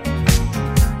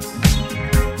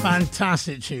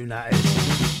 Fantastic tune that is.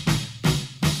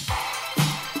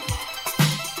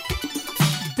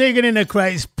 Digging in the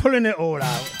crates, pulling it all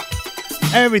out.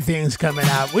 Everything's coming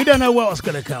out. We don't know what's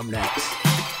going to come next.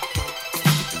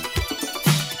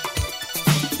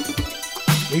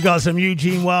 We got some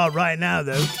Eugene Wild right now,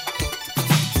 though.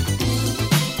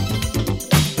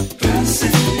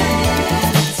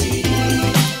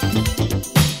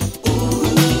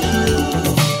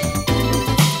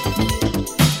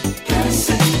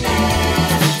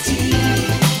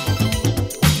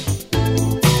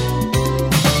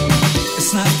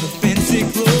 It's not the fancy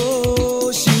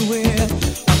clothes you wear,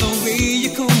 or the way you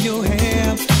comb your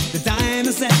hair, the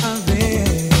diamonds that are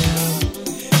there.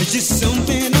 It's just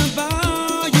something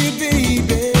about you,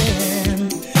 baby,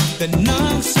 that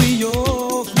knocks me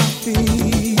off my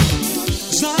feet.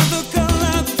 It's not the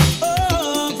color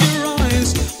of your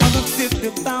eyes, or the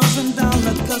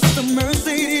 $50,000 custom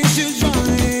Mercedes you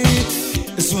drive.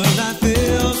 It's what I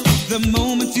felt the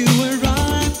moment you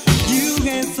arrived. You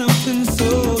had something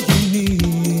so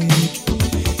unique.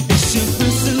 It's your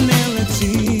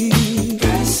personality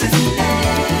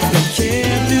that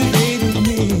captivated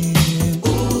me.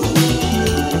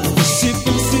 It's your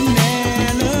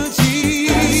personality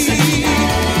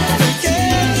that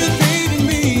captivated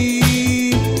me.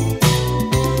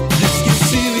 Let's get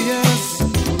serious,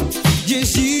 yes,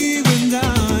 you and I,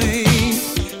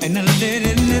 and not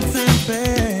letting the time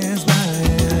pass by.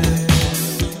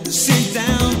 Sit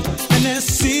down and let's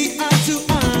see eye to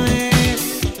eye.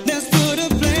 Let's put a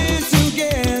plan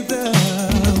together.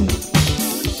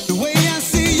 The way I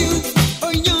see you,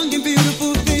 a young and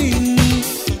beautiful thing,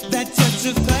 that touch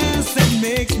of class that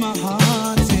makes my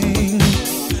heart sing.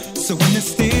 So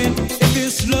understand, if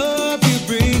it's love you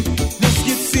bring, let's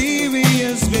get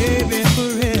serious, baby,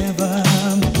 forever.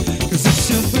 'Cause it's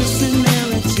your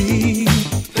personality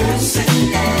that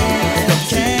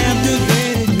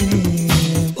captivated me.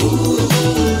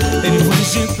 And it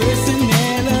was your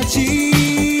personality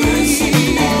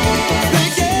that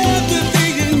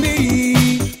captivated me.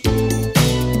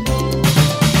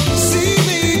 See,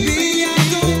 baby, I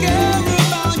don't care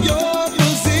about your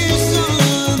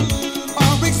position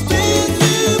or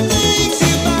expensive things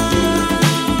you buy.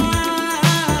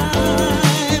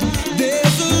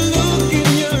 There's a look in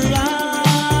your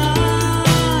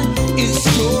eye. It's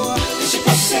your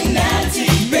personality,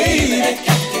 baby, that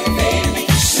captivated me.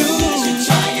 Soon you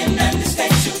try and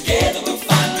understand, together we'll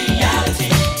find reality.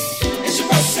 It's your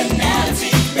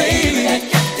personality, baby, that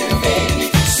captivated me.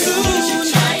 Soon you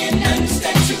try and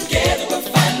understand, together we'll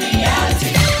find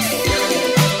reality.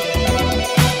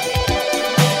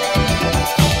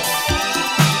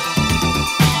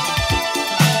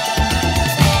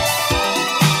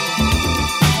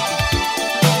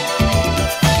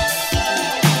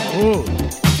 Ooh.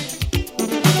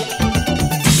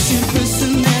 It's your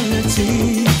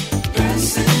personality.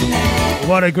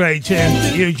 What a great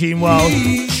tune. Eugene Wild.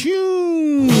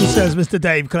 Tune, says Mr.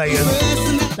 Dave Clayton.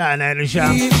 Down there in the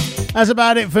show. That's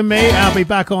about it for me. I'll be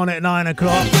back on at 9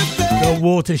 o'clock. The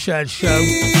Watershed Show.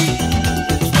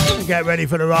 Get ready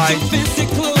for the ride.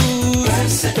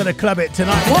 Gonna club it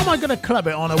tonight. Why am I gonna club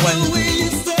it on a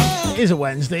Wednesday? It is a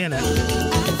Wednesday, isn't it?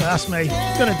 But that's me.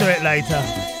 Gonna do it later.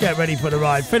 Get ready for the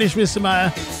ride. Finish with some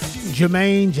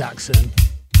Jermaine Jackson.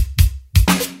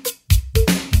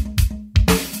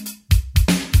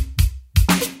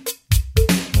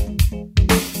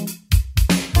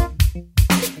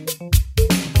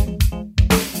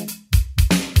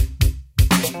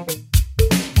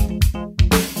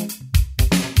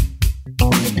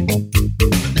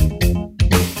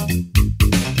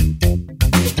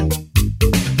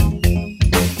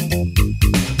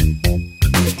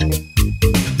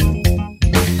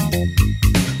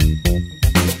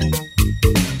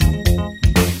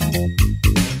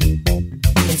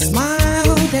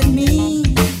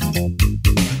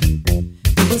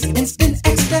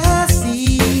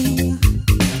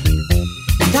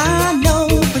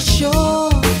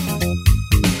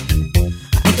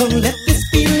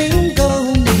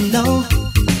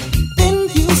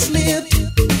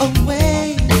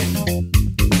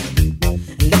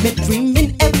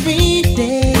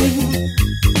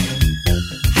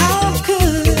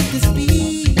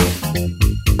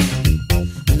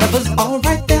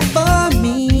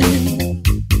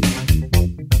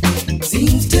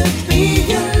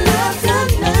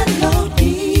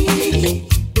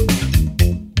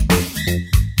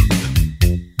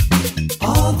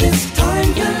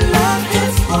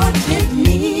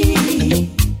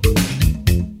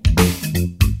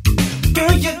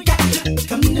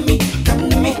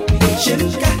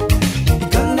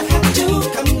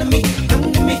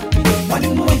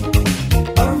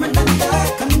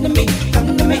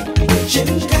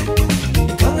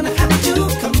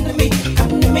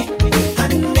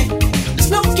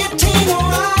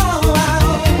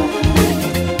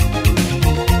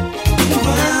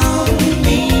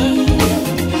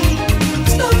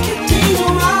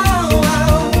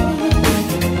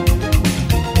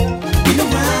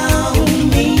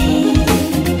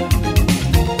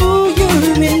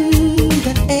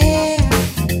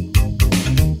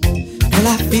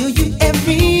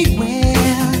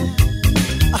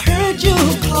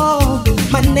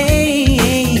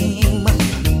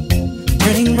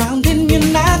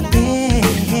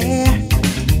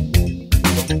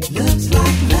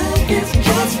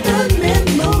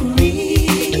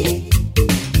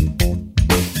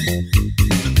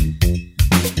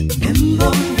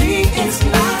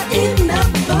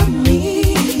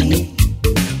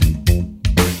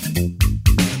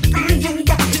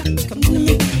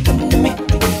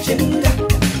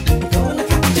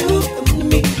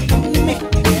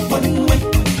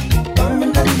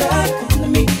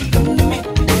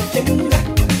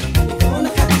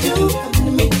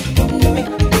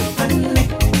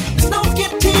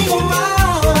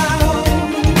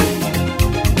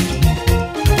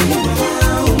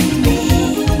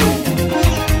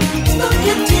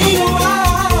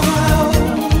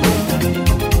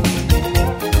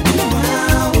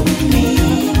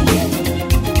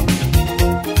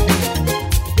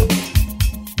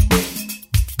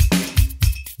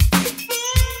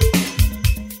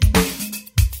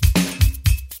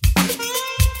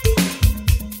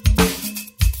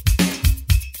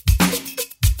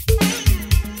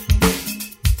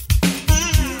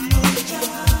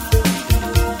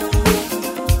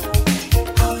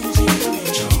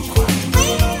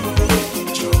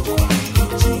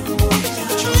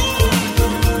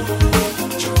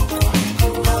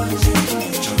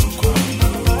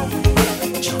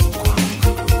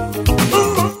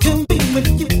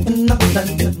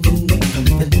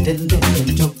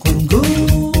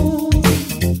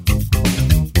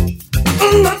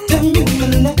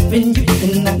 When you